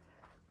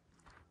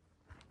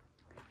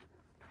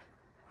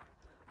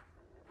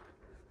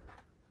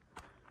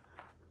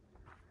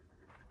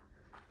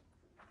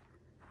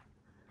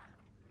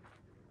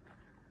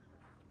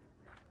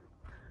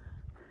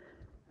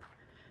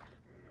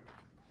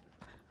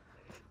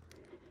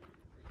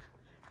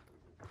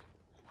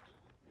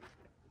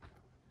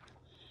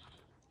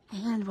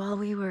 And while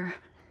we were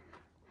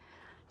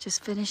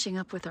just finishing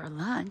up with our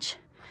lunch,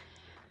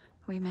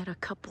 we met a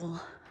couple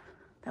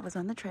that was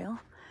on the trail.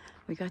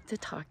 We got to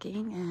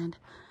talking, and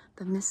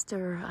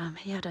the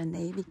he had a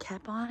Navy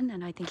cap on,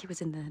 and I think he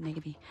was in the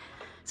Navy.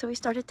 So we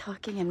started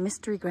talking, and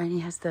Mystery Granny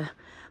has the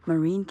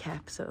Marine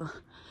cap, so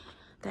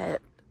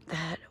that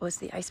was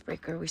the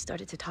icebreaker. We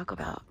started to talk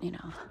about, you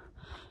know,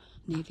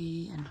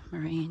 Navy and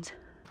Marines.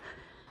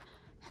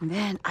 And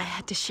then I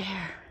had to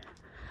share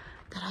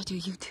that I do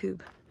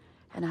YouTube.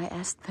 And I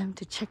asked them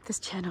to check this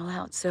channel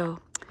out. So,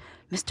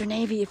 Mr.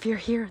 Navy, if you're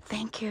here,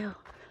 thank you.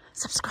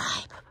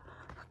 Subscribe.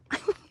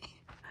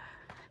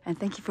 And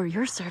thank you for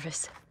your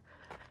service.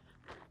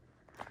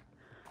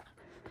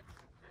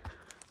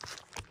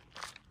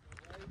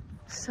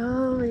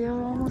 So, we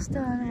are almost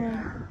done.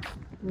 We're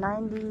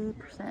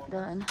 90%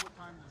 done.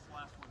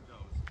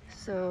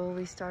 So,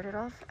 we started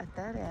off at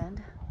that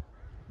end.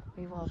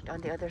 We walked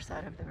on the other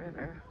side of the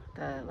river,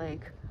 the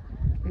lake.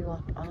 We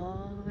walked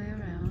all the way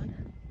around.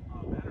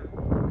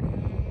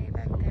 Way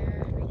back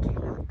there, and we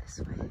came out this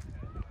way,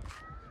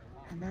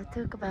 and that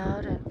took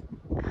about an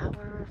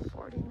hour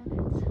 40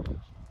 minutes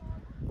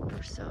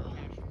or so.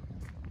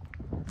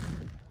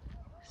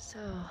 So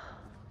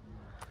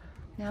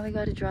now we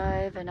got to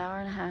drive an hour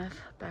and a half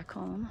back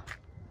home,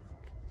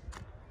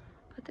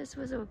 but this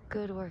was a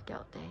good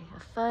workout day,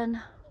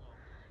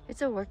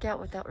 it's a workout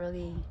without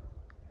really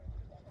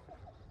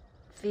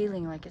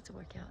feeling like it's a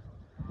workout.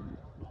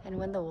 And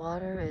when the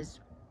water is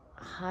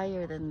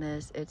higher than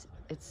this, it's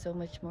so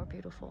much more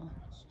beautiful.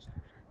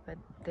 But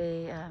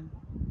they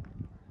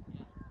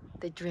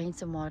drained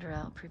some water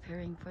out,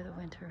 preparing for the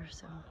winter.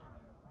 So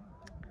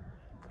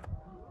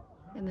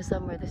in the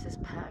summer, this is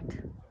packed.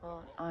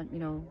 Well, you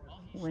know,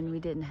 when we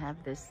didn't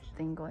have this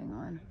thing going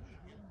on,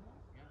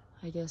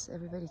 I guess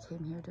everybody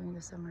came here during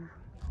the summer.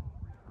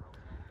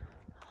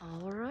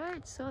 All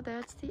right, so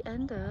that's the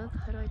end of.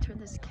 How do I turn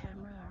this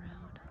camera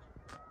around?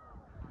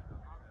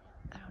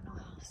 I don't know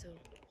how. So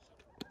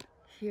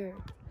here.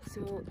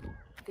 So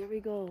there we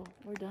go.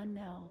 We're done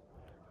now.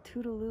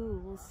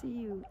 Toodaloo. We'll see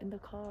you in the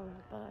car.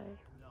 Bye.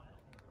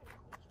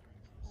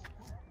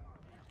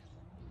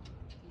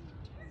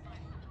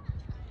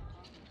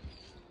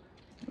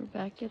 We're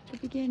back at the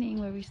beginning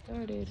where we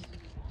started.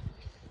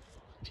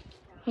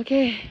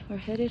 Okay, we're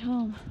headed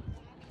home.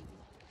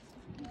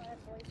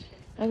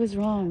 I was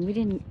wrong. We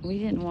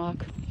didn't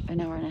walk an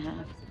hour and a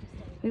half.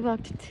 We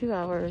walked 2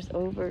 hours,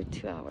 over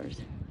 2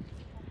 hours.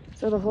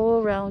 So the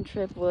whole round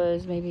trip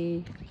was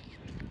maybe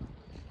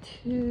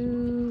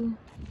two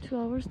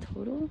hours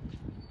total?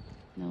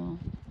 No,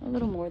 a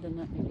little more than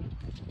that maybe.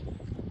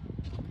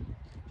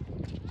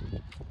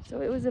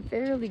 So it was a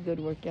fairly good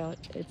workout.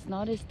 It's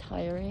not as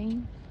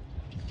tiring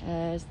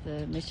as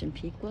the Mission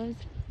Peak was.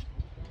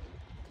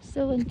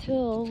 So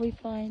until we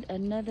find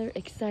another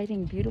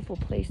exciting, beautiful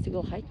place to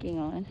go hiking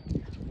on,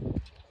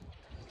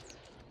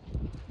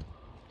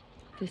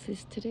 this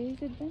is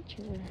today's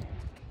adventure.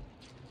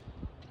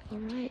 All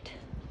right,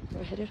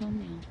 we're headed home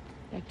now,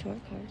 back to our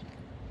car.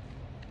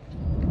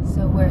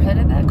 So we're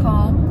headed back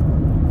home,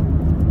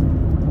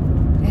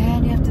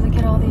 and you have to look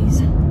at all these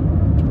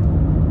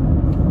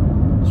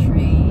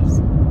trees.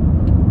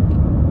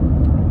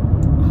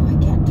 Oh, I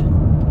can't turn.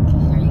 Okay,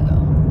 here you go.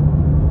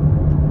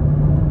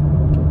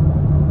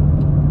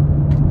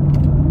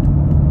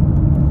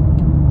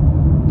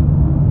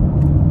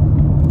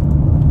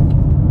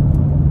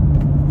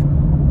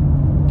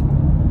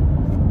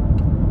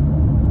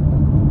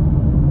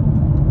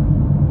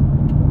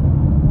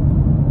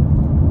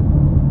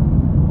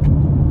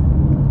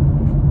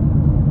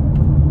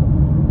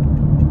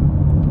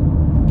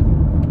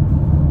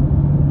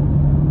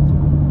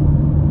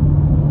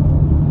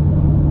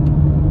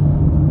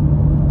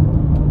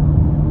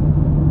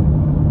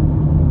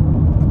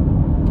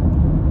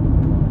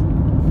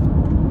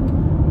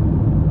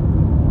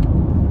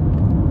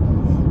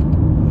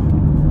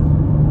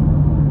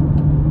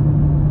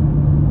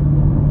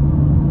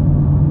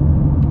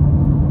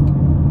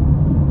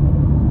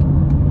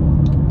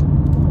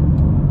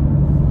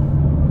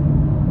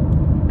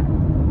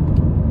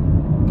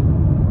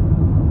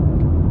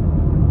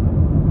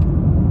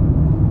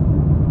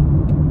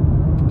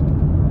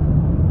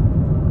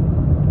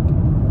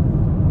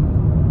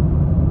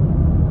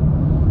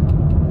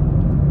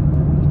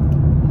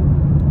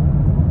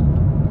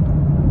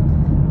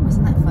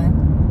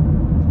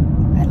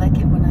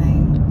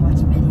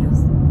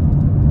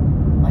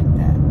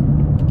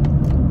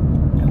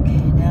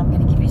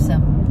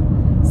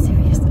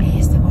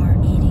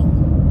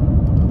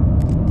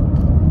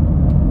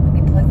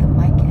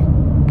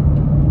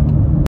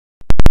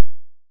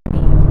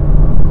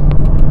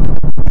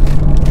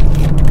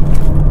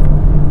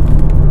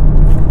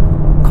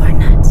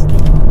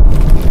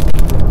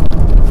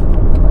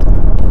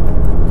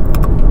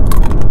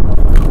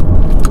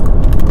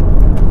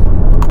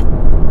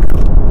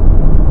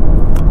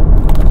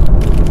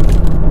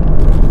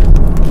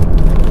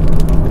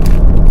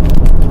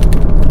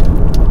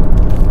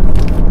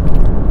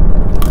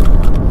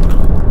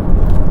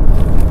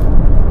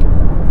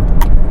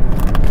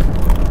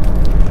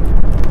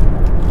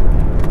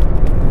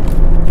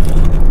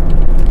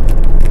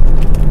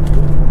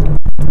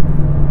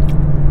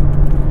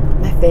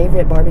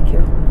 favorite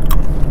barbecue.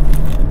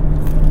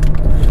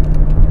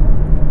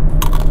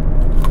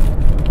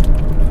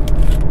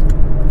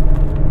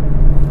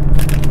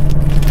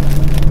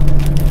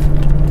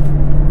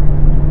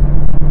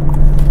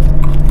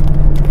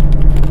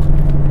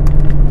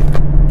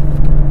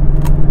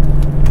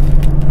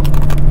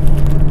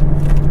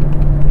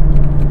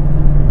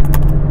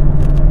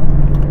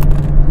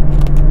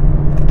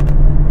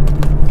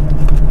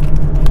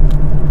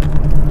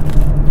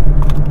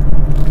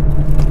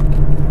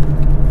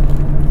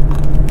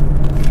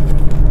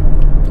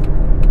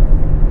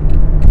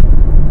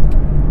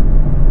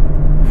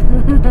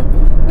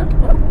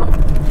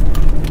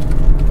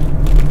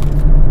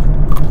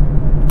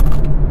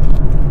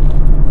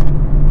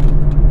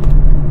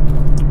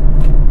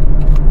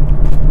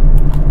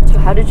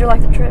 How did you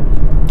like the trip?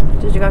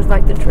 Did you guys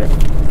like the trip?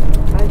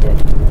 I did.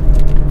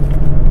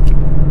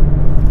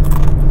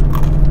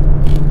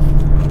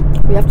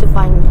 We have to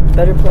find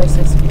better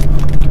places,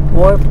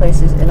 more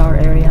places in our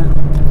area.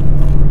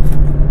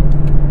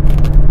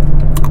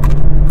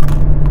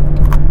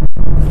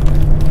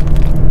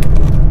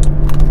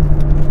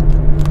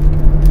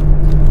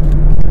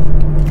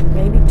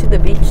 Maybe to the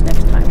beach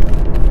next time.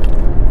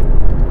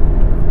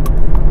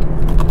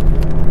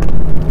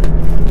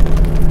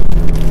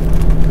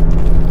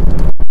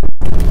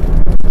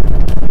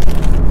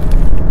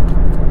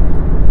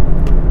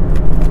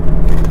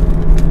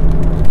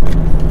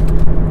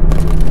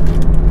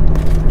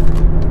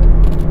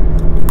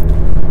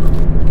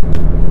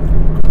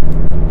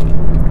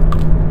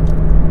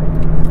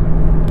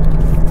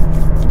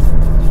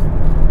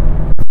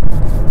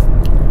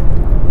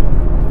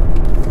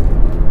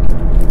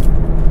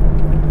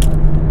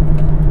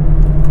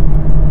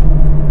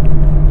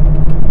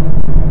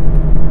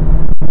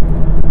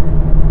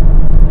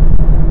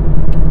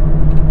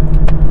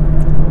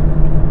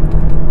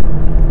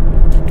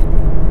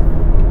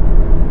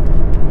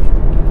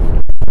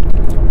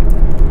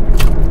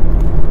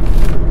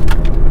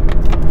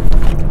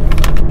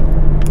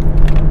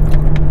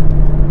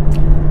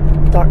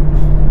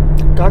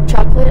 Dark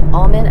chocolate,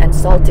 almond, and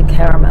salted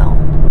caramel.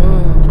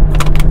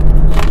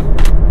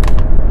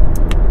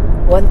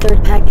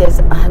 1/3 pack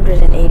is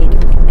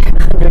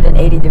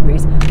 180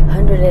 degrees,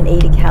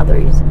 180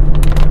 calories.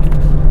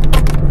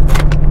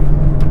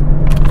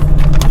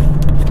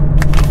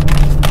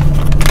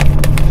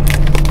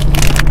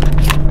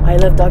 I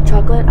love dark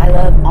chocolate, I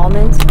love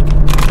almonds,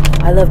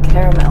 I love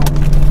caramel.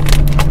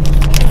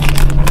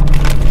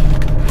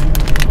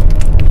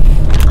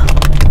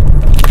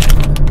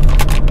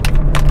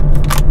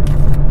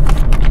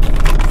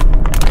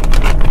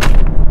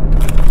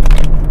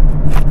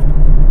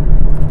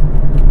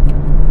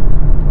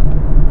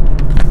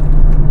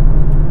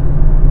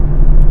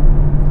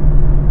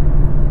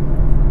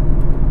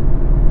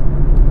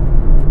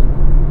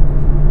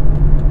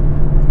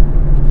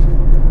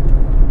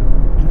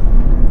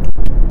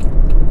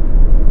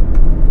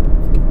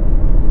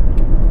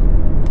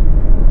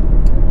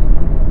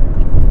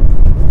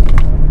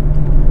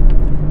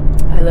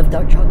 I love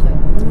dark chocolate.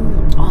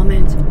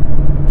 Almonds.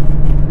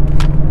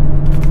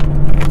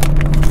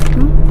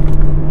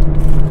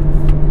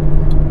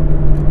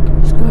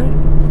 It's good.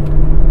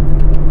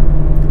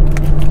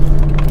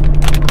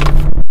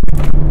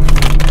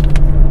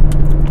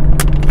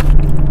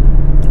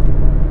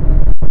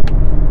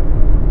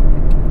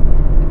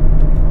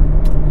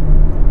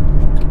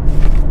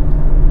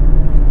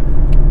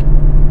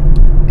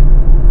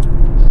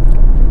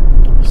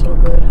 So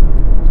good.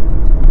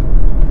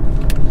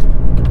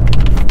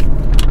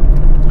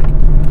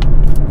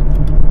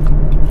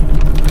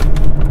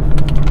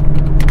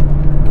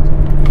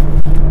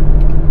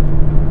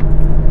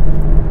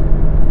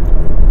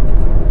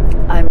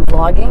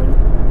 Vlogging.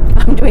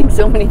 I'm doing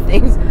so many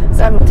things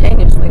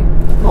simultaneously.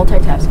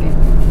 Multitasking.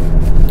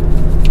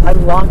 I'm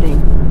vlogging.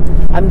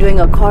 I'm doing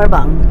a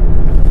mukbang.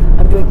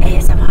 I'm doing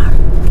ASMR.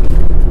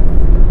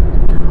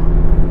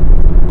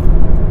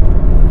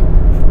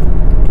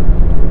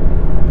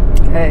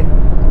 Hey.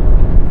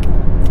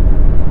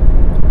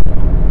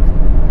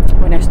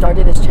 When I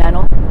started this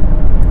channel,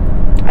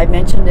 I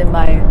mentioned in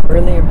my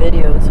earlier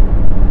videos,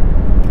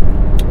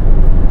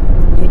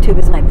 YouTube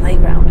is my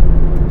playground.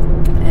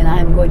 And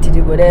I'm going to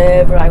do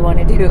whatever I want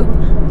to do.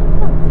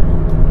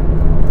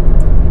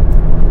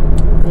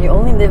 You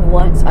only live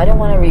once. I don't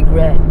want to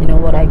regret, you know,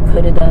 what I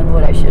could have done,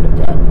 what I should have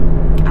done.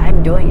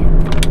 I'm doing it.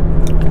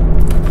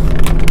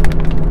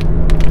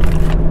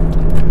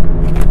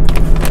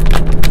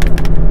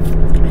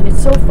 And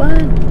it's so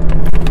fun.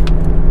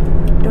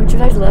 Don't you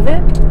guys love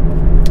it?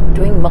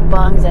 Doing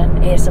mukbangs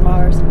and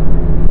ASMRs.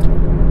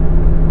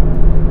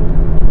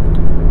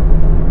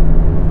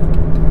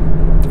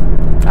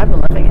 I've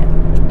been loving it.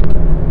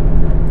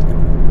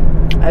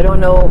 I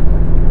don't know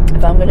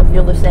if I'm going to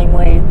feel the same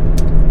way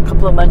a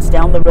couple of months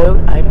down the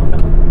road. I don't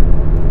know.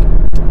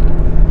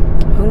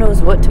 Who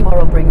knows what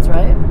tomorrow brings,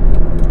 right?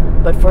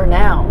 But for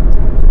now,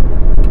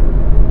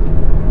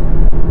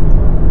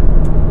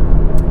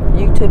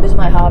 YouTube is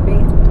my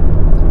hobby.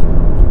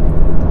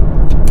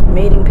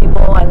 Meeting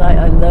people, I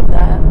love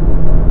that.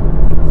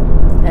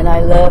 and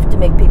I love to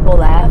make people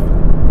laugh.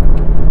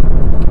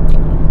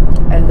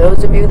 And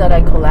those of you that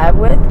I collab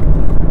with,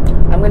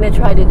 I'm going to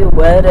try to do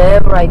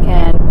whatever I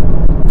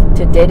can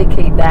to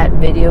dedicate that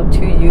video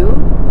to you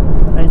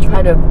and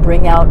try to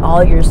bring out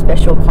all your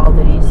special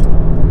qualities.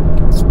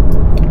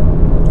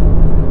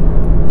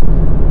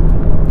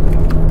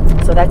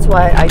 So that's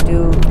why I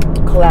do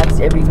collabs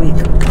every week,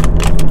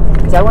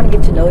 because I want to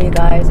get to know you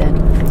guys and,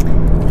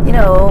 you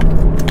know,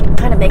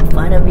 kind of make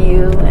fun of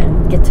you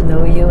and get to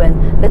know you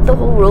and let the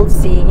whole world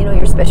see, you know,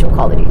 your special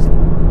qualities.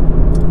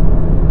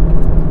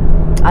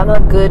 I'm a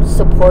good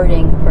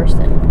supporting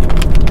person.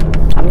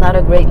 I'm not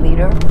a great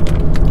leader,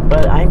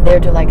 but I'm there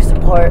to like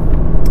support,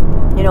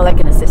 you know, like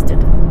an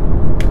assistant.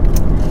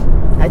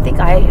 I think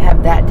I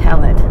have that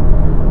talent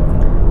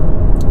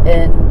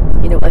in,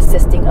 you know,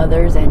 assisting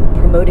others and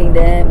promoting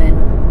them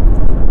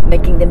and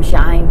making them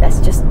shine. That's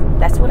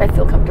what I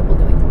feel comfortable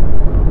doing.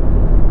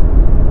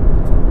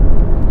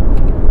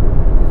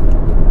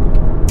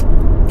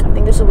 I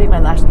think this will be my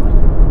last one.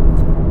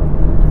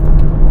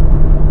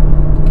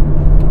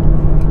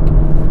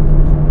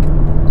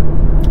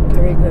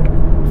 Very good.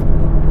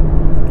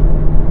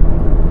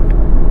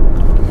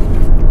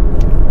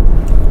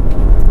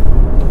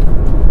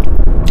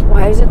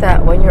 Why is it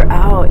that when you're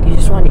out, you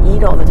just want to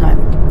eat all the time?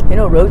 You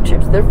know, road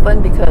trips, they're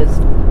fun because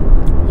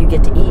you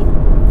get to eat.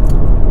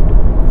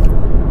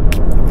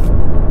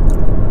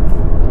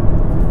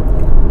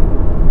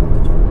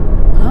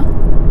 Huh?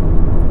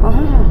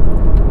 Uh-huh.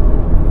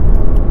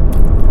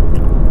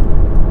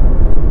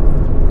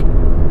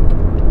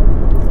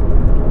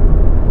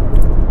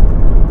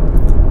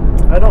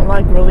 I don't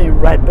like really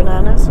ripe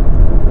bananas,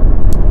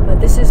 but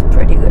this is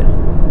pretty good.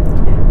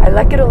 I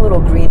like it a little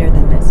greener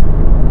than this.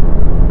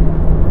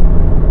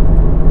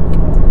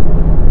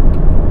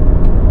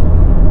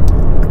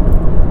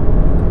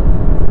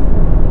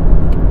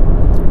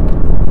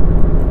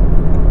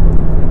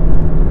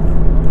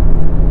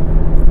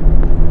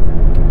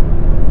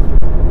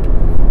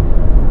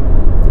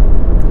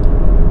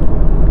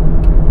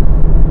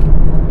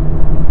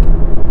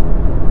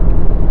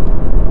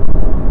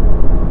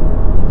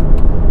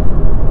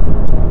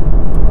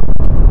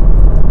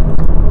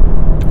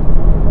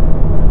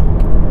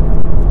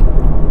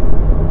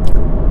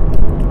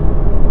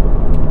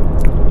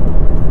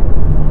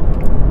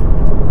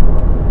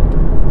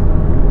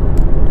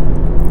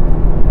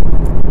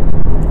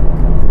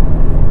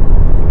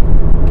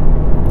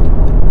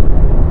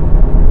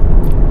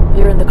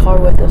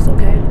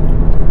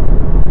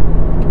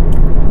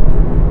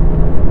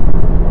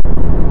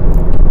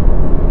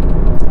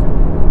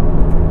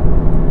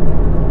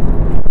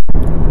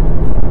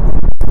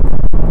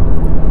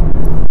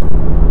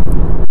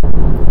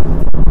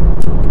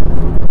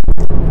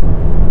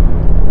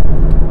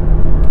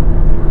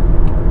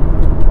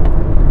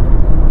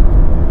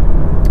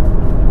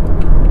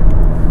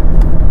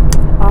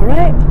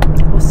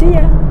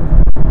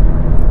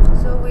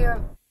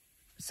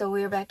 So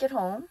we're back at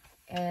home,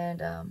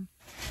 and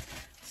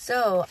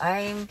so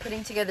I'm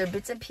putting together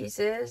bits and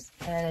pieces,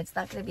 and it's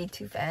not going to be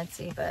too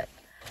fancy, but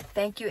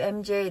thank you,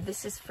 MJ.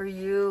 This is for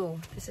you.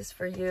 This is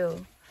for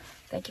you.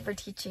 Thank you for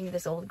teaching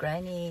this old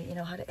granny, you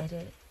know, how to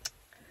edit.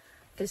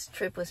 This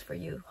trip was for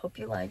you. Hope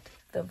you liked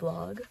the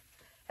vlog,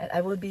 and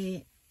I will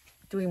be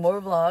doing more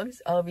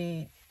vlogs. I'll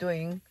be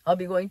going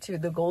to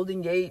the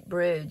Golden Gate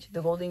Bridge,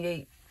 the Golden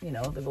Gate, you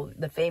know,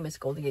 the famous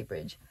Golden Gate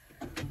Bridge.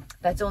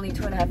 That's only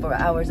 2.5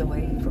 hours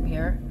away from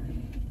here.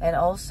 And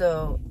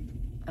also,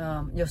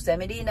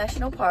 Yosemite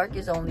National Park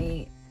is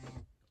only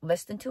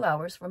less than 2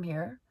 hours from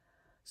here.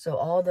 So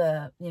all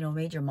the, you know,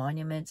 major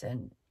monuments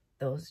and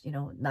those, you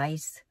know,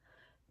 nice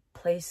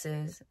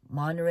places,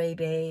 Monterey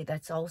Bay,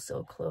 that's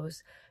also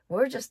close.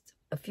 We're just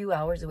a few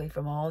hours away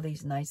from all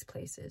these nice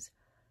places.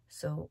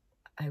 So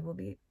I will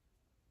be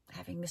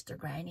having Mr.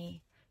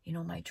 Granny, you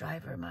know, my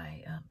driver,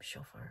 my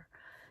chauffeur,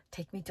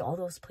 take me to all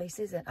those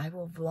places, and I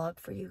will vlog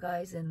for you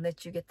guys and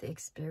let you get the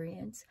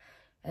experience.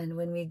 And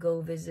when we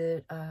go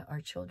visit our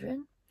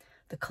children,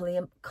 the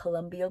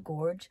Columbia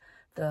Gorge,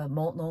 the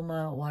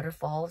Multnomah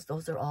waterfalls,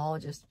 those are all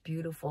just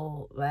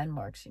beautiful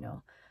landmarks, you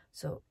know.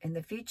 So in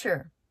the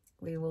future,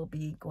 we will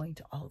be going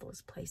to all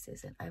those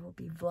places, and I will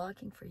be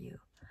vlogging for you.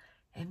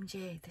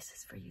 MJ, this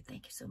is for you.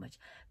 Thank you so much.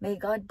 May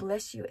God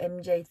bless you,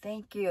 MJ.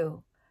 Thank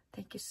you.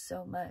 Thank you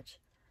so much.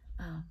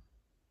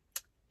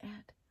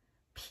 And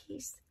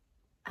peace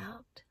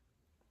out.